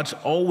us. God's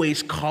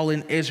always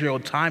calling Israel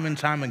time and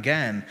time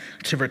again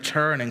to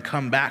return and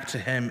come back to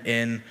him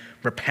in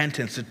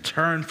repentance, to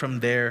turn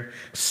from their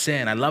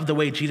sin. I love the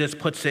way Jesus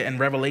puts it in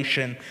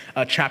Revelation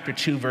chapter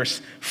 2,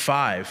 verse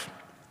 5.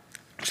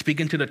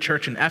 Speaking to the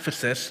church in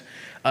Ephesus,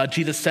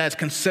 Jesus says,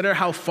 "Consider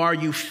how far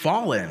you've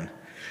fallen.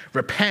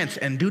 Repent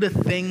and do the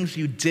things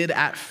you did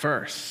at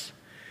first.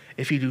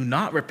 If you do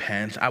not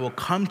repent, I will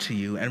come to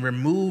you and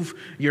remove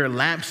your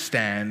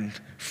lampstand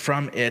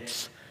from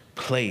its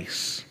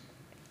place."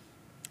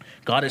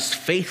 God is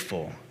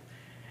faithful,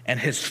 and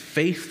his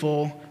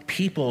faithful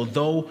people,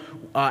 though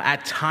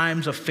at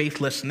times of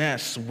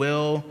faithlessness,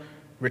 will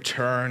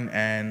return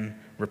and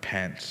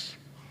repent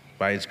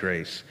by his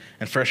grace.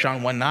 In 1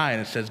 John 1:9,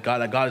 it says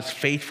that God is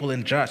faithful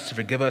and just to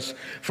forgive us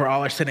for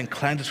all our sin and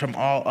cleanse us from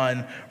all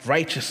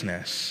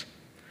unrighteousness.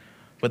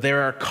 But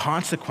there are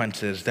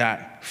consequences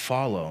that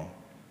follow.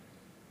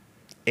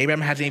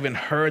 Abraham hasn't even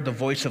heard the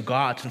voice of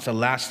God since the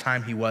last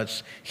time he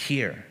was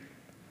here.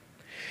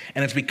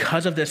 And it's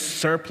because of this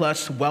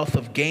surplus wealth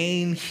of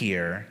gain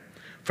here,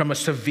 from a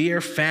severe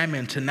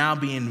famine to now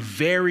being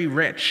very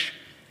rich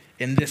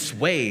in this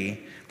way,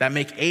 that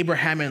make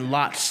Abraham and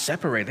Lot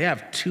separate. They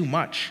have too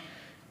much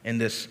in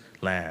this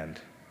land.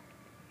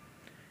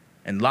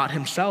 And Lot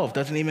himself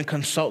doesn't even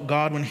consult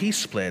God when he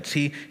splits.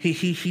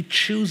 He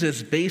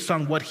chooses based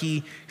on what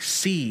he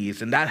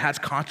sees, and that has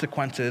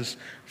consequences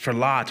for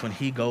Lot when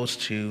he goes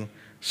to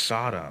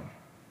Sodom.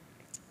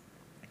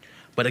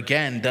 But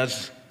again,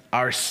 does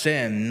our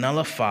sin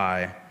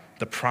nullify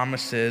the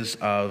promises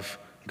of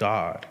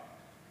God?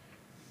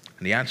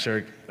 And the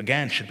answer,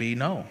 again, should be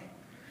no.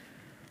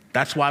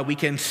 That's why we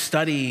can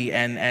study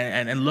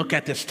and look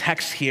at this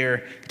text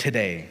here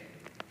today.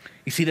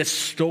 You see, this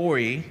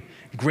story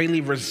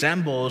greatly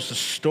resembles the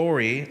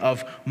story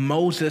of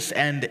Moses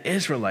and the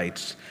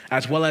Israelites,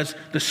 as well as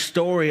the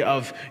story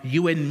of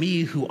you and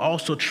me who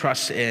also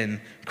trust in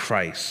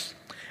Christ.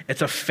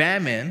 It's a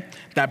famine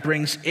that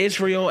brings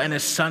Israel and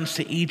his sons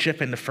to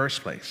Egypt in the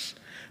first place.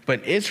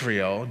 But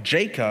Israel,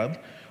 Jacob,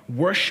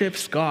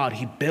 worships God.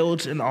 He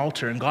builds an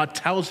altar, and God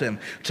tells him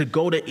to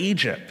go to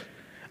Egypt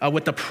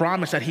with the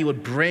promise that he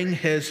would bring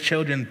his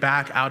children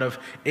back out of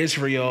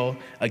Israel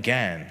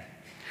again.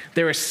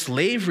 There is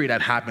slavery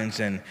that happens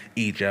in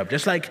Egypt.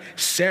 Just like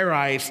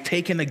Sarai is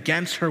taken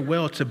against her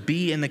will to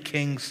be in the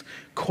king's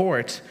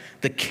court,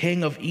 the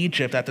king of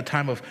Egypt at the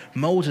time of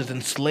Moses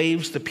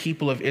enslaves the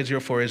people of Israel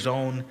for his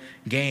own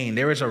gain.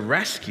 There is a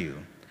rescue,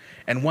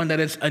 and one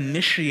that is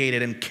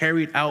initiated and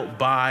carried out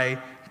by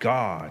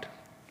God.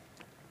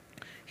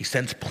 He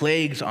sends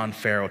plagues on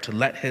Pharaoh to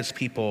let his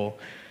people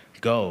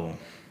go.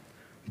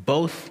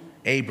 Both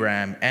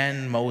Abraham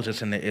and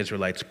Moses and the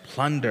Israelites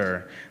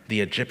plunder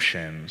the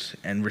Egyptians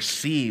and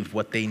receive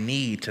what they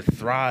need to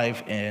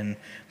thrive in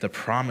the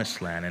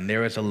promised land. And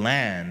there is a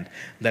land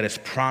that is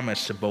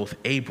promised to both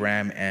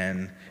Abraham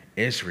and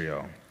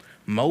Israel.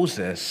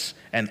 Moses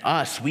and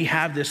us, we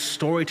have this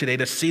story today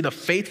to see the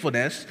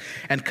faithfulness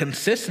and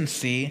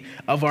consistency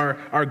of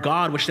our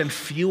God, which then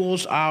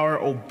fuels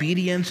our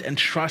obedience and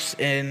trust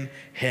in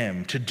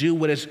him to do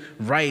what is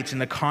right in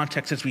the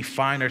contexts we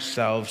find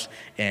ourselves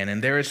in.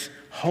 And there is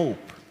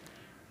hope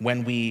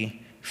when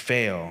we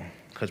fail,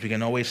 because we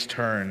can always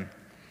turn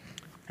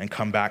and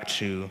come back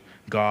to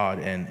God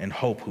and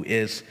hope, who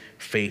is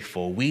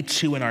faithful. We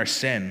too in our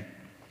sin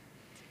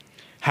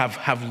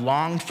have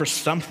longed for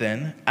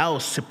something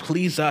else to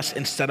please us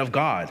instead of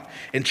God.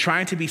 In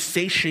trying to be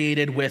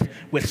satiated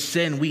with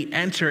sin, we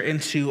enter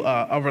into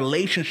a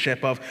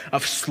relationship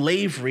of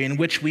slavery in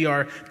which we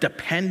are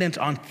dependent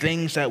on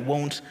things that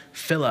won't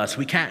fill us.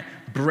 We can't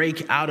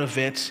break out of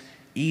it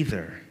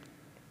either.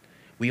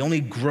 We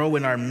only grow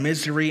in our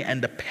misery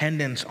and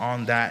dependence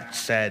on that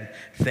said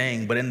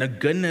thing. But in the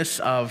goodness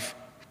of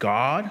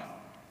God,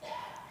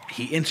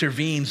 he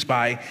intervenes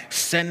by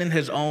sending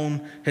his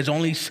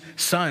only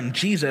son,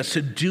 Jesus,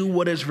 to do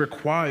what is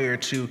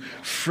required to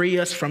free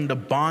us from the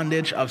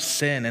bondage of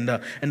sin and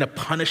the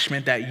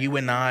punishment that you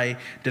and I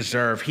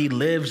deserve. He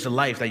lives the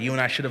life that you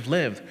and I should have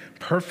lived,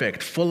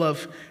 perfect, full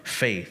of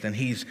faith. And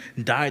he's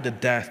died the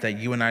death that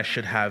you and I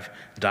should have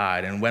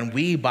died. And when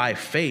we, by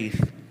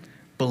faith,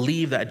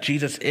 believe that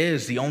Jesus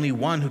is the only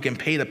one who can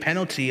pay the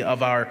penalty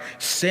of our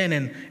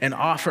sin and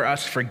offer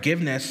us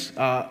forgiveness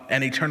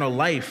and eternal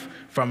life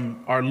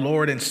from our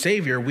Lord and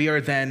Savior, we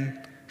are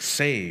then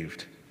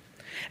saved.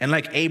 And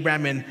like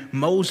Abraham and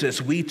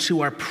Moses, we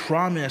too are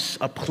promised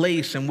a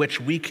place in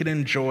which we can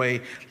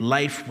enjoy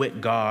life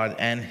with God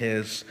and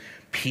his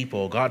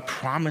people. God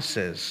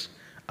promises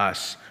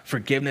us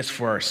forgiveness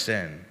for our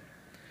sin,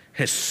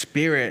 his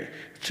spirit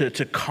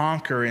to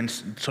conquer and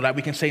so that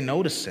we can say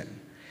no to sin,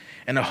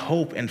 and a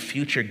hope and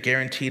future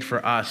guaranteed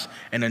for us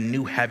in a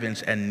new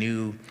heavens and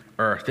new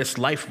earth. This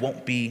life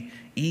won't be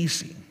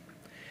easy.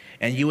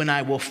 And you and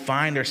I will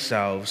find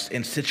ourselves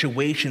in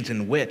situations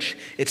in which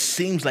it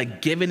seems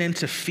like giving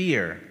into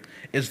fear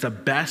is the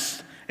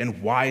best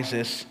and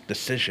wisest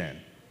decision.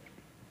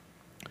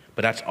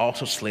 But that's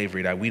also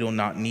slavery that we do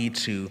not need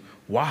to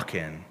walk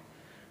in.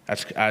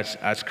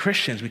 As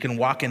Christians, we can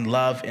walk in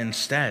love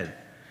instead.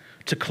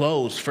 To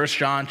close, 1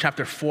 John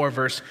chapter 4,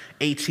 verse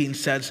 18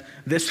 says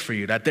this for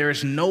you, that there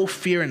is no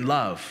fear in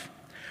love,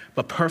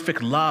 but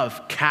perfect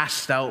love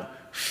casts out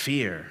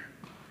fear.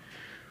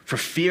 For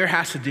fear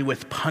has to do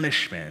with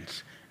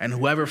punishment, and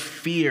whoever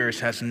fears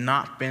has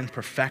not been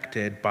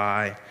perfected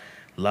by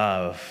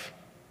love.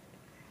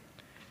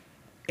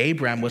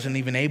 Abraham wasn't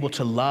even able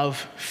to love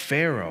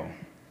Pharaoh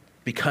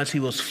because he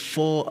was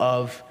full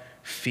of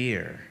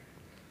fear.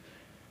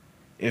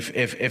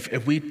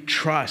 If we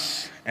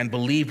trust and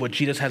believe what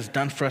Jesus has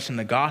done for us in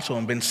the gospel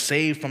and been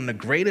saved from the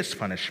greatest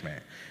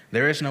punishment,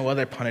 there is no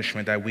other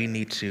punishment that we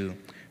need to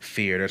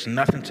fear. There's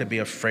nothing to be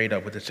afraid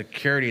of with the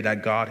security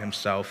that God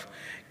himself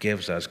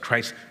gives us.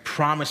 Christ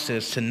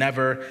promises to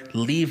never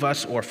leave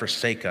us or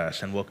forsake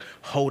us and will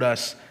hold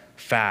us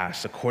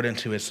fast according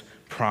to his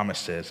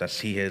promises as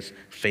he is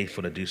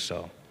faithful to do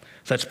so.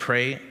 So let's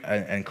pray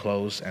and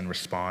close and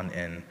respond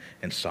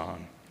in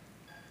song.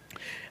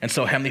 And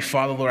so, Heavenly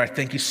Father, Lord, I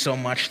thank you so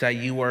much that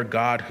you are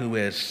God who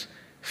is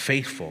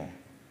faithful.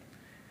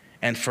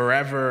 And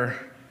forever,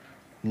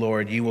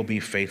 Lord, you will be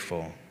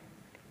faithful.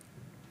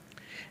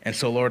 And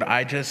so, Lord,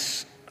 I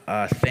just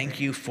thank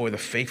you for the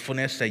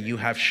faithfulness that you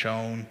have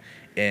shown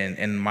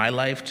in my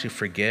life to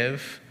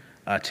forgive,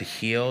 to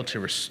heal,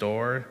 to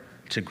restore,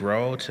 to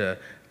grow, to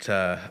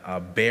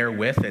bear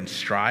with and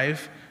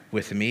strive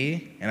with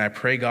me. And I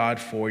pray, God,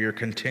 for your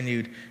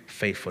continued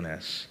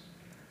faithfulness,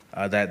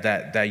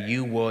 that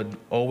you would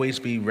always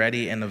be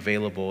ready and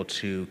available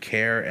to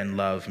care and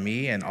love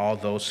me and all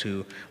those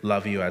who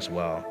love you as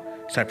well.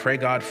 So I pray,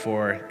 God,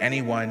 for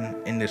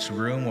anyone in this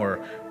room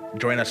or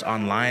join us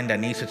online that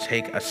needs to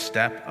take a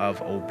step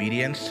of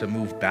obedience to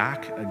move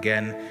back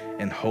again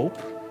in hope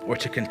or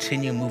to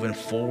continue moving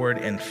forward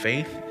in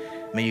faith.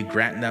 May you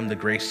grant them the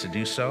grace to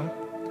do so.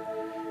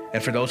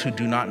 And for those who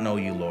do not know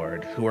you,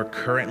 Lord, who are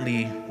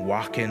currently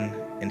walking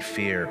in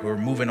fear, who are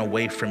moving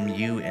away from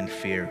you in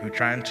fear, who are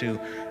trying to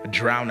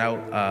drown out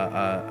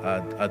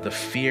the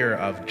fear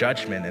of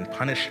judgment and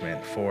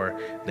punishment for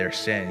their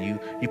sin.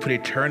 You put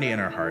eternity in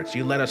our hearts.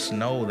 You let us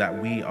know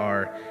that we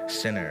are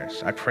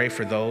sinners. I pray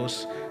for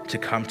those to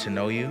come to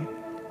know you,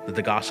 that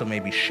the gospel may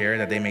be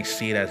shared, that they may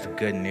see it as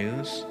good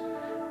news,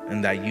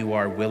 and that you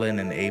are willing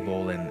and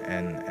able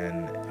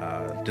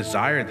and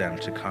desire them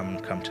to come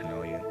to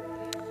know you.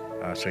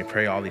 So we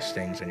pray all these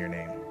things in your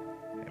name.